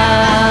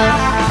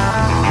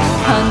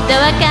本当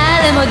は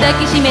彼も抱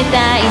きしめ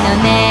たいの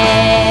ね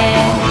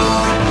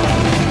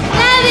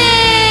Love you,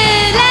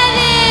 love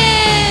you,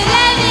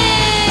 love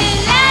you, love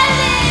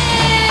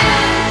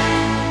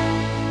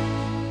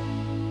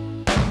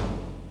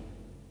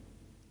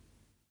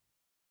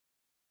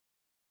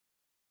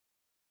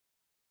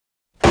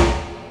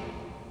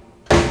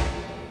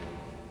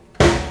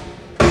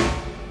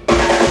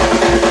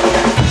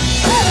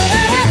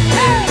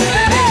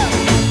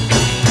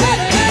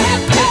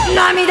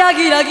you 涙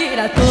ギラギ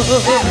ラと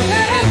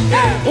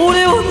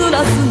俺を濡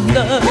らすん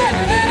だ。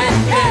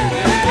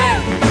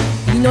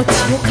命を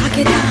か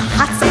けた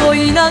初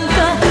恋なん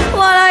か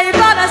笑い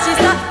話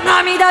さ。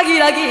涙ギ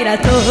ラギラ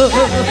と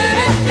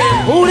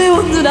俺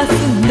を濡らす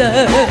んだ。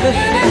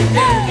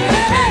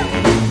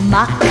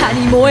真っ赤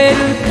に燃える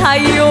太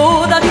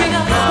陽だけ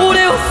が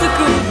俺を救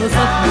うの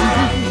さ。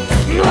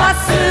忘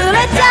れ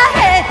ちゃ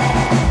え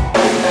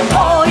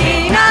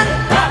恋なん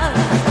か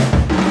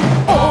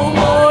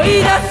思い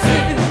出す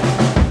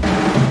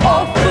お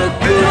ふ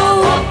くろ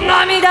を。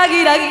涙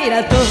ギラギ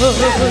ラと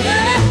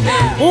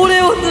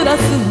俺を濡ら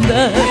すんだ。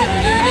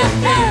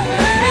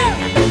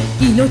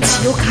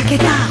命をかけ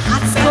た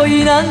初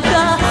恋なん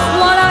か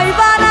笑い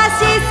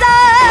話さ。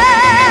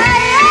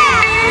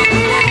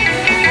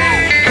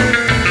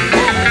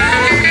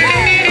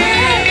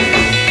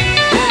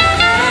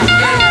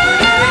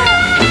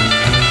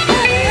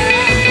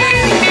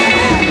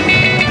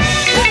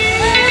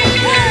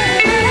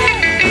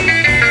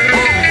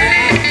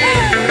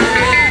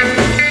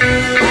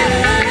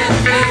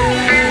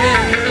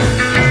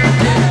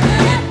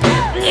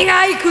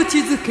苦い口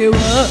づけは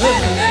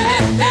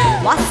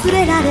忘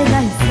れられ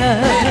ないさ。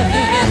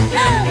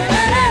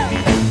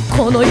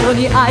この世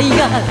に愛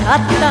がたっ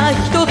た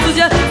一つ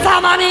じゃ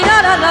様に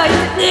ならない。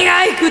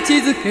苦い口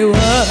づけは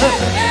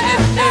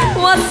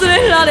忘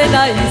れられ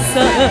ないさ。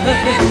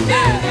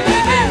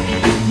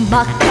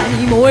真っ赤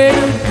に燃える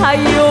太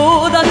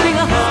陽だけ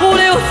が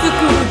俺を救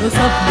うのさ。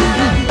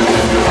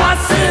忘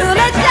れ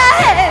ちゃ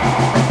え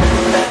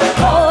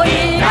恋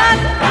なん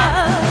か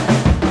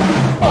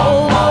思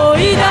い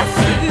出す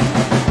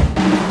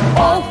お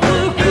ふ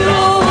くろ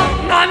を。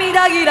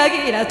涙ギラ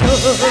ギラと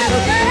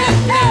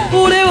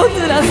俺を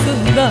濡らす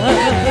んだ。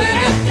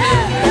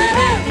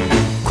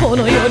こ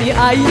の世に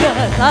愛が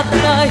たっ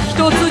た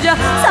一つじゃ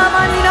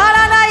様にな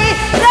らない。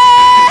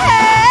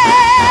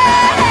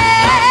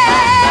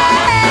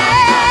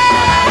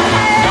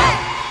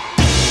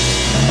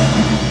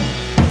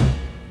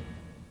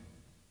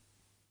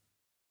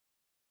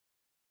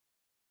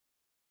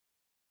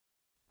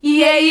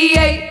イエイ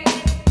エ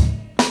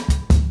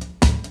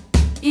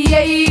イイ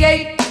エイエ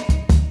イ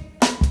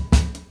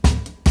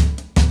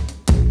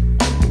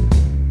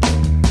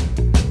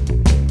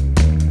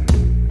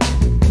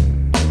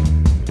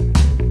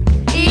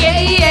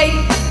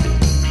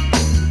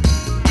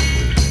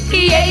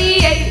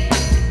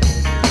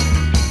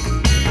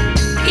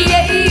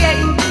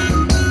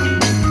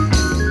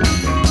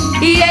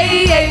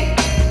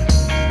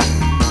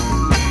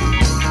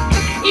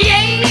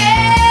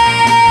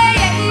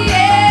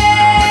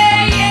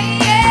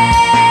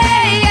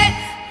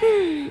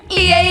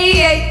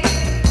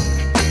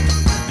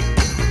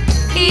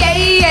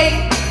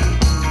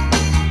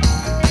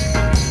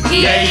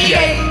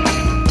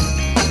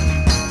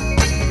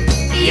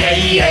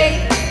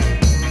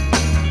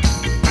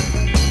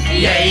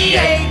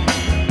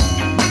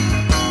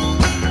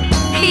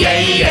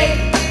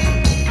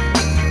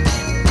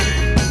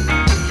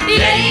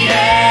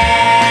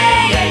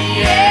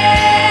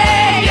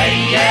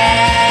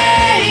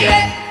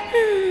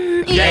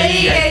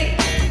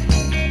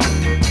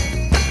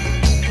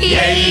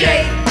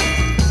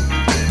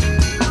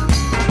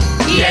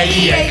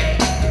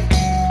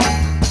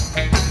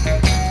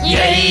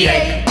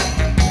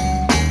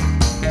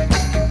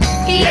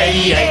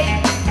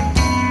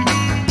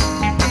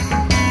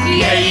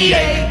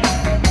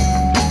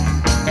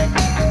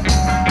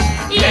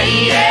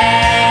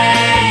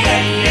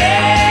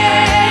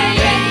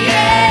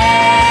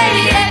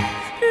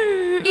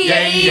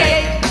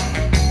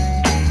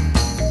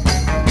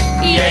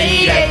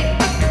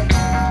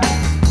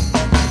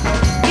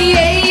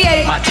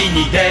街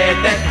に出て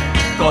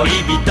恋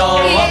人を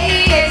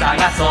探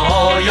そ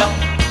うよ。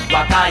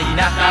若い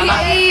仲間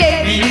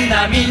みん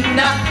なみん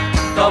な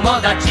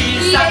友達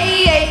さ。イ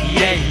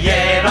エイ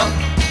エロ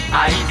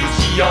合図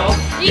しよ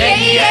う。イエイエ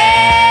イ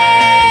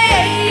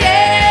イエ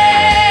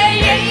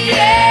イエイ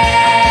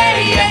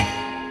エ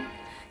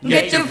イ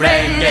Get your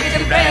friend, get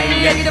your friend,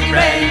 get your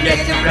friend, get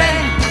your friend,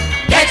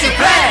 get your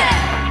friend.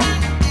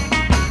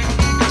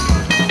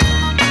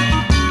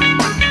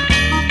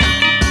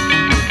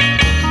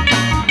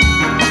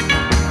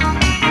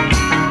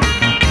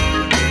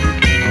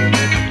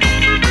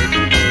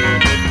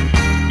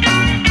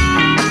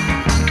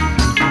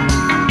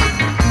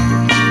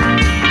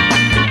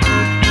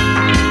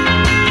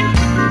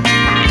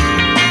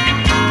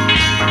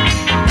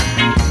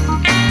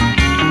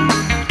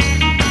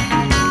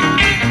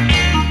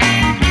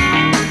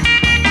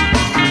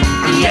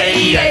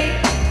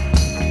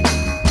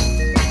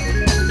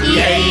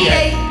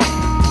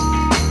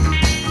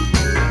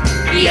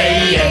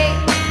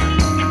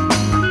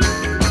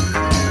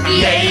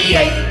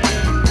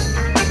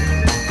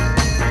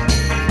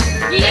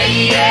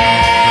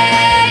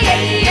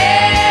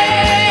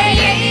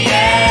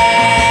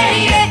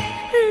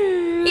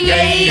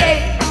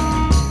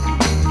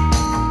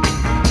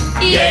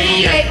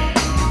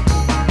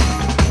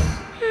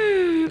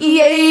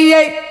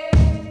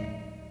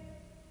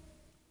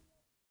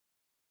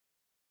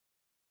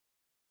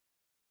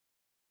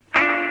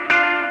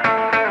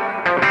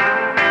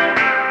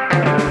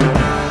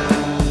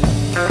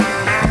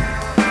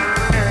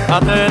 当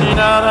てに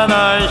なら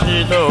ない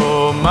人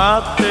を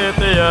待って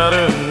てや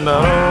るんだろ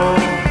う。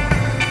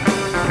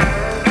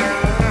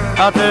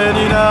当て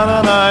にな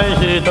らない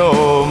人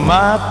を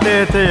待っ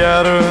てて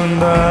やるん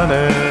だ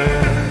ね。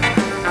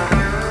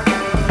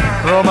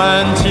ロ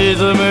マンチ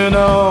ズム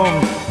の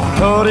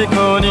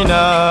虜に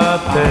なっ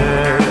て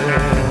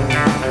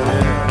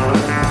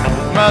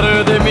ま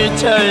るで見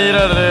ちゃい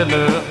られぬ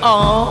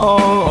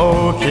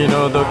気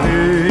の毒、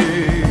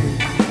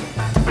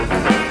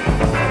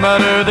ま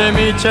るで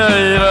見ちゃ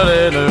いら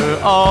れぬ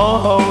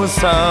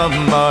3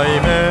枚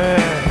目。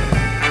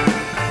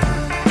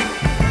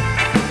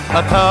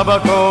タバ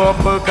コを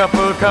プカ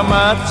プカ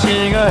間違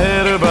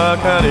えるば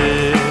かり。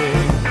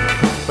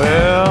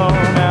 Well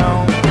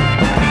now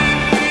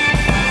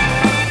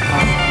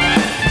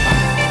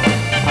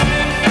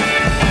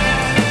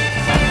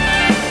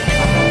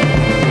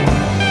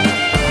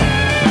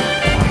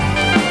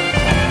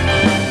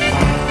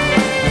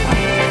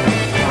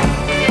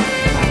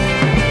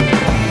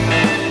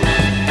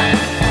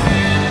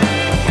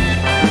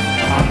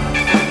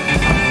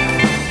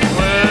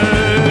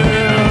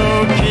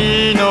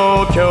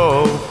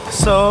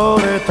そ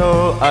れ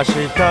と明日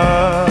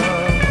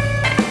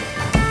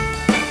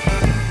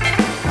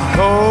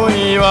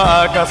恋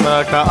は赤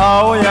坂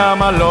青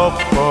山六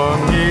本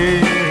木。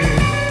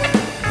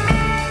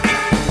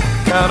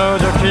彼女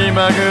気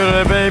まぐ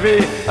れベイ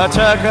ビーチ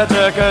ャカチ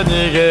ャカ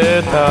逃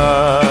げ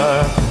た。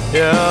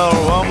 Yeah,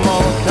 one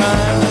more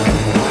time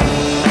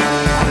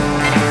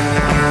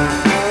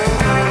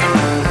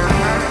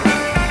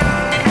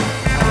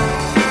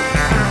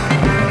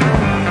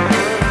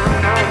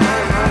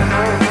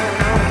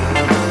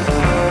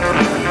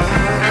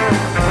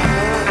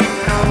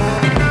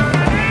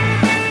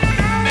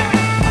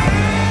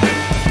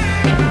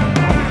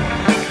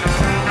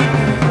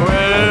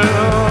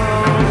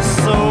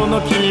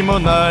気も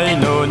ない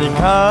のに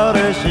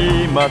彼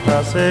氏待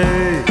たせ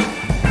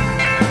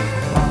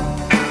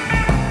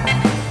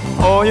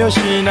およ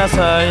しな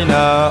さい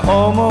な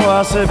思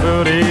わせ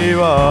ぶり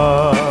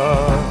は。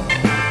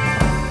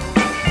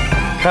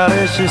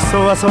彼氏そ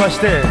わそわし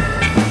て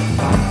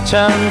ち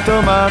ゃん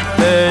と待っ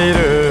てい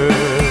る。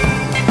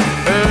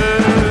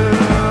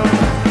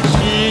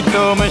一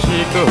目引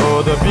く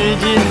ほど美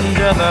人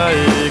じゃない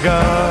が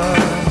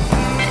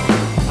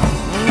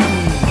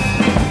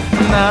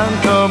なん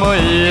とも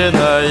言えな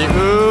い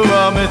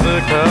上目遣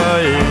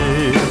い。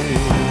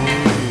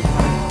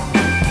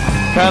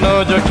彼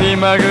女気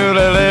まぐれ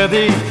レ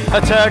ディ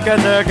チャカチ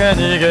ャカ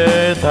逃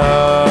げた。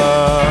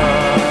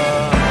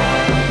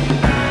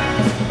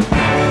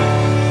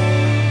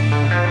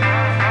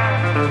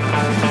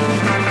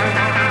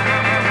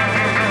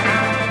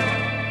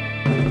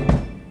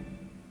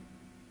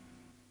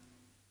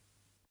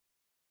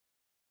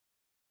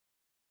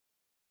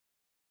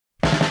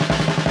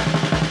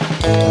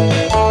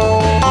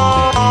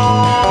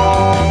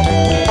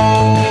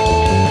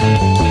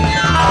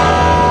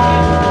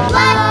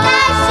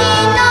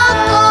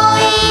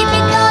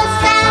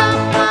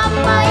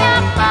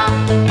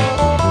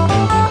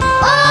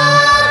お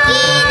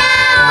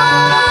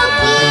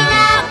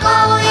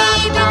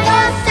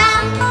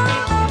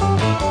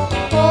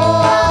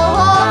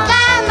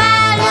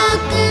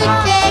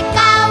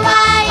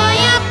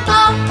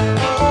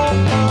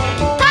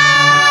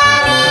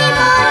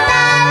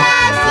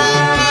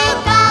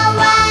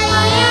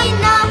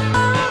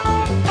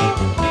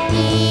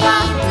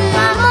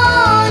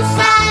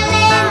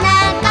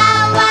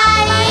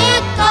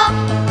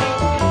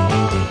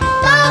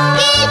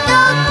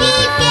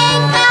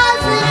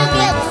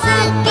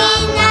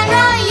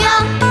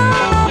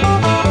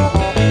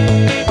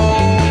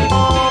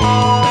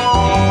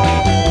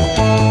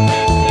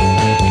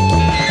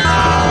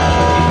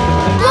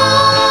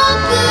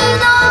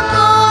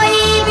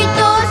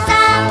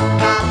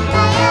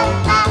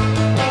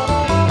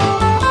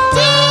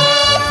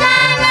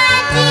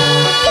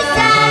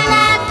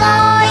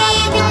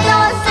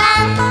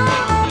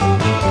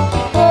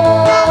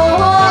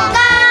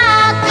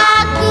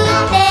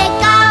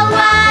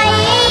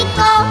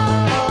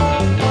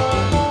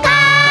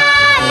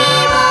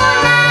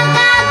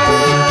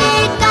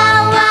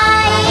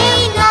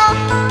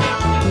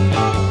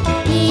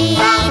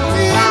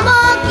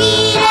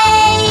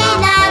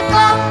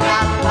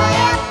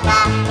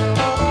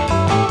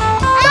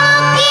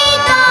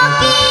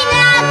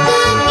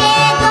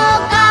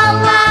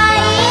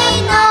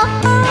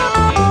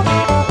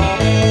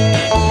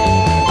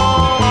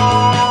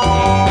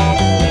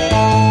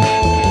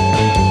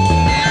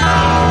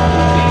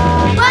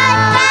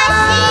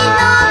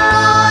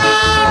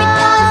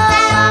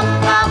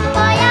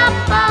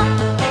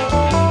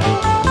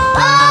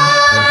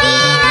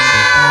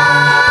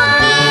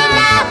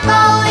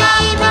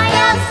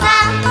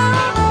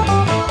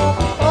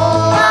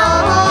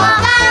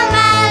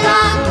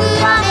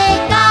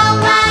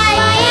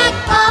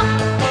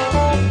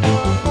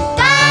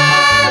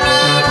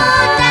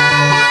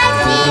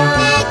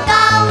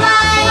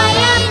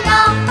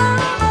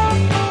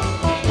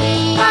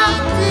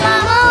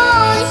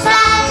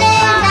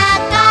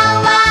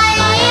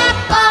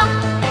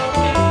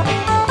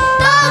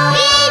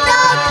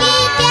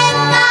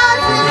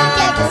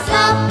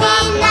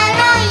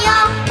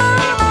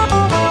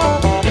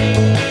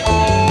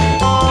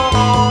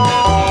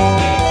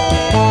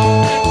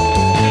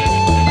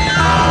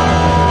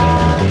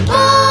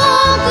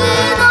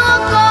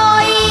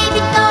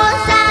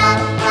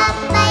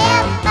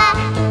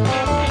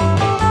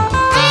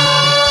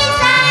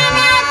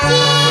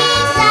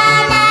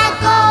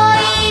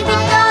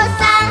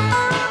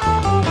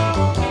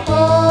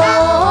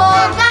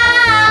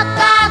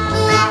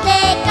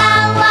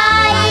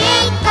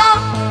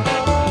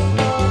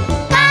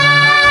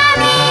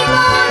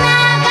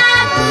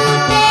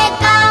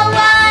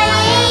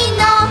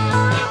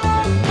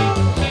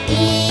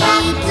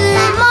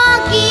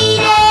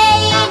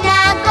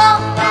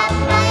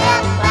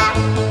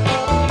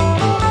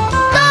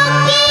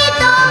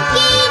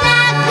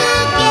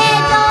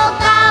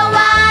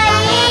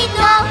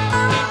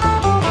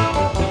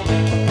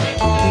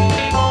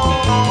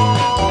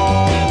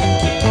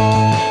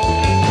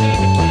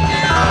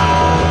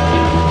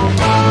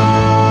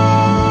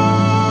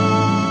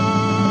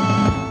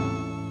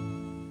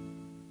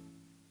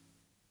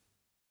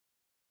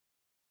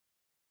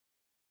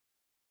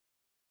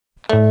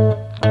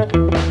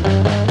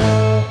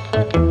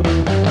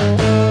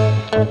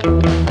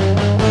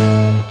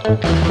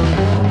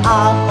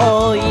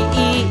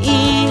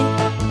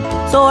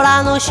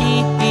の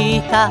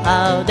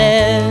下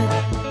で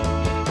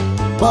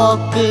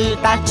僕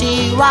た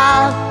ち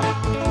は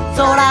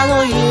空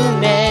の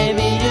夢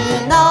見る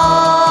の。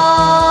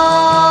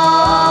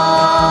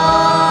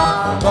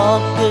僕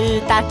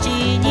たち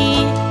に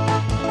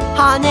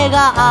羽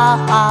があ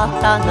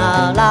った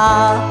なら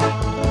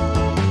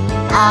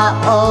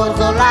青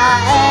空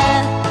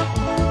へ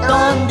飛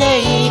んで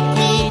行き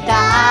た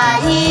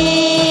い。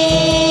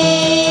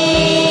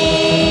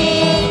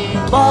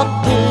僕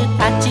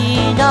たち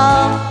の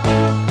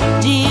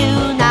自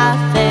由な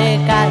世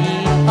界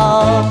を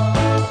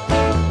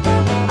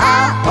青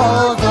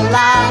空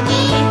に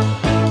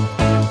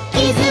気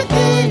づく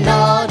の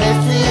で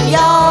すよ。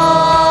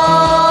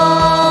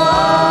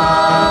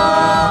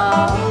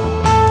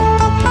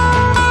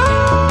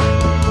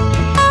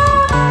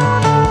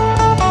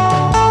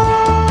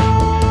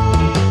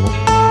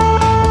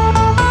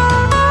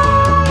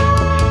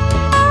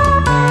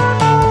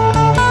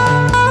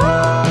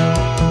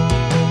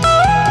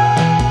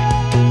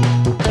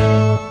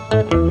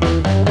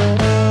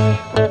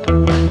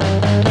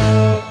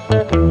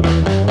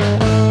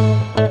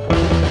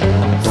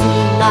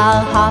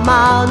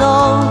浜の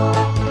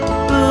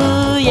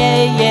上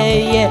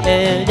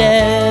で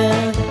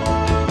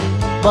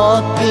僕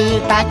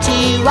たち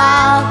は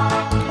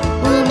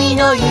海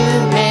の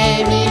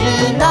夢見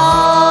るの。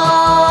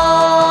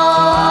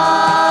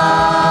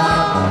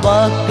僕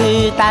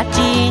たち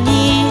に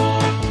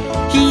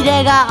ヒ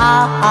レが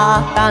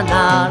あった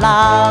なら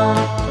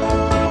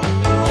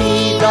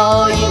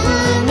広い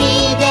海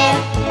で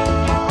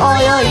泳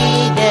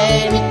いで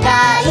みた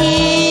い。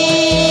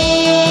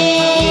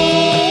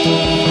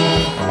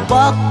僕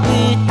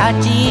た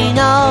ちの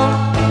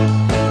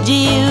自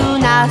由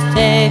な世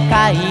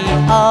界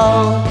を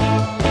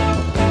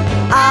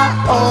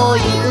青い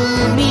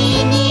海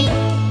に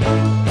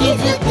気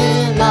づく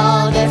の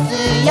です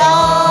よ。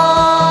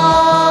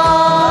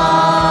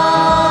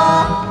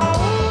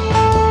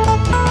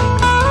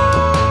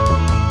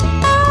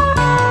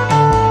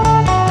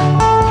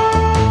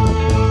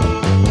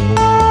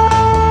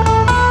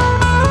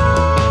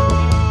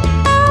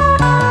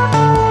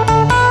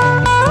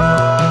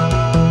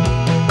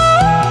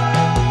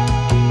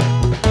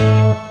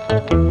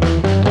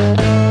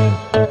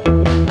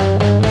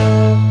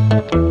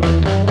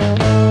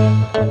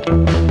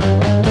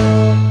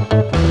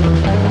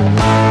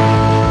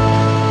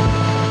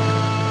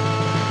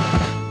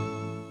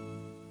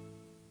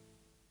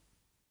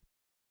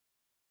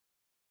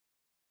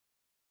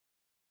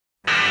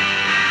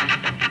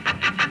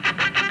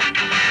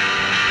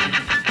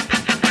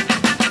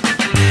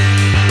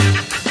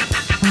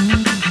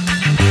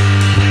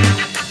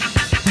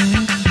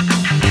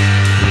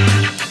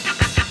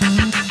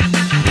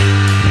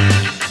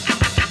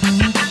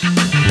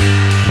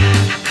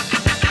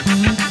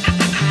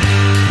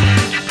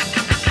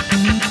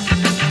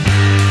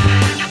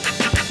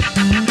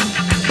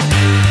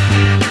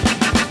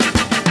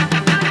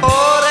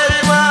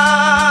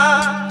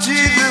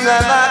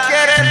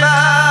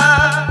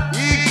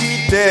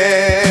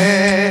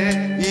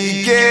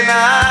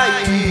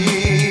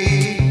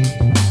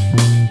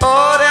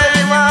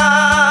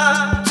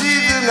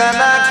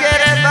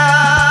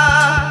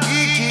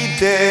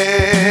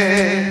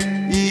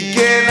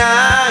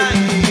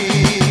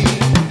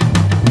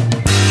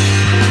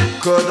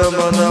子供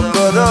の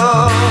頃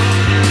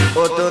大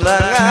人が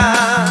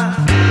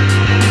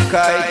書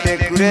い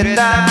てくれた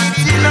道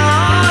の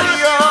り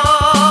を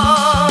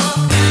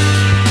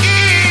一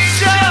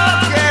生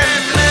懸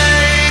命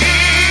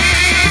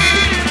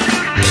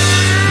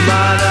学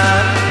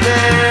んで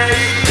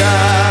いた。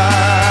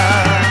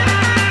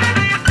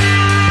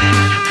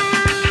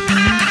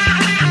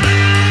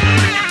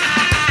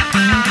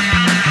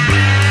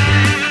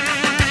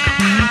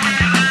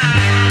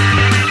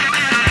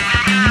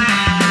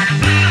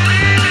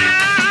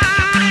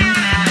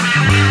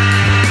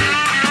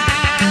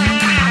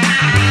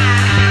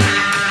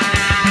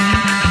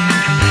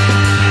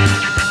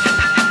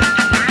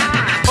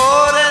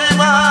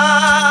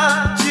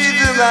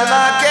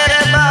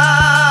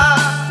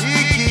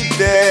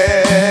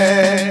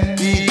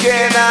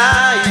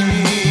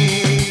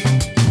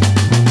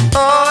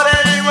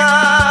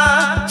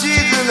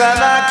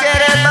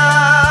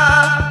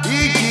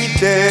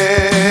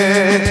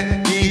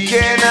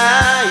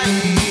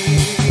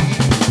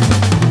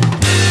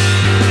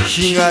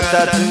日が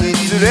経つに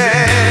つれ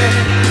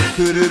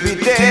古び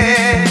て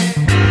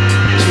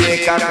消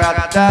えかか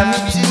った道の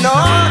り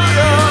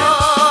を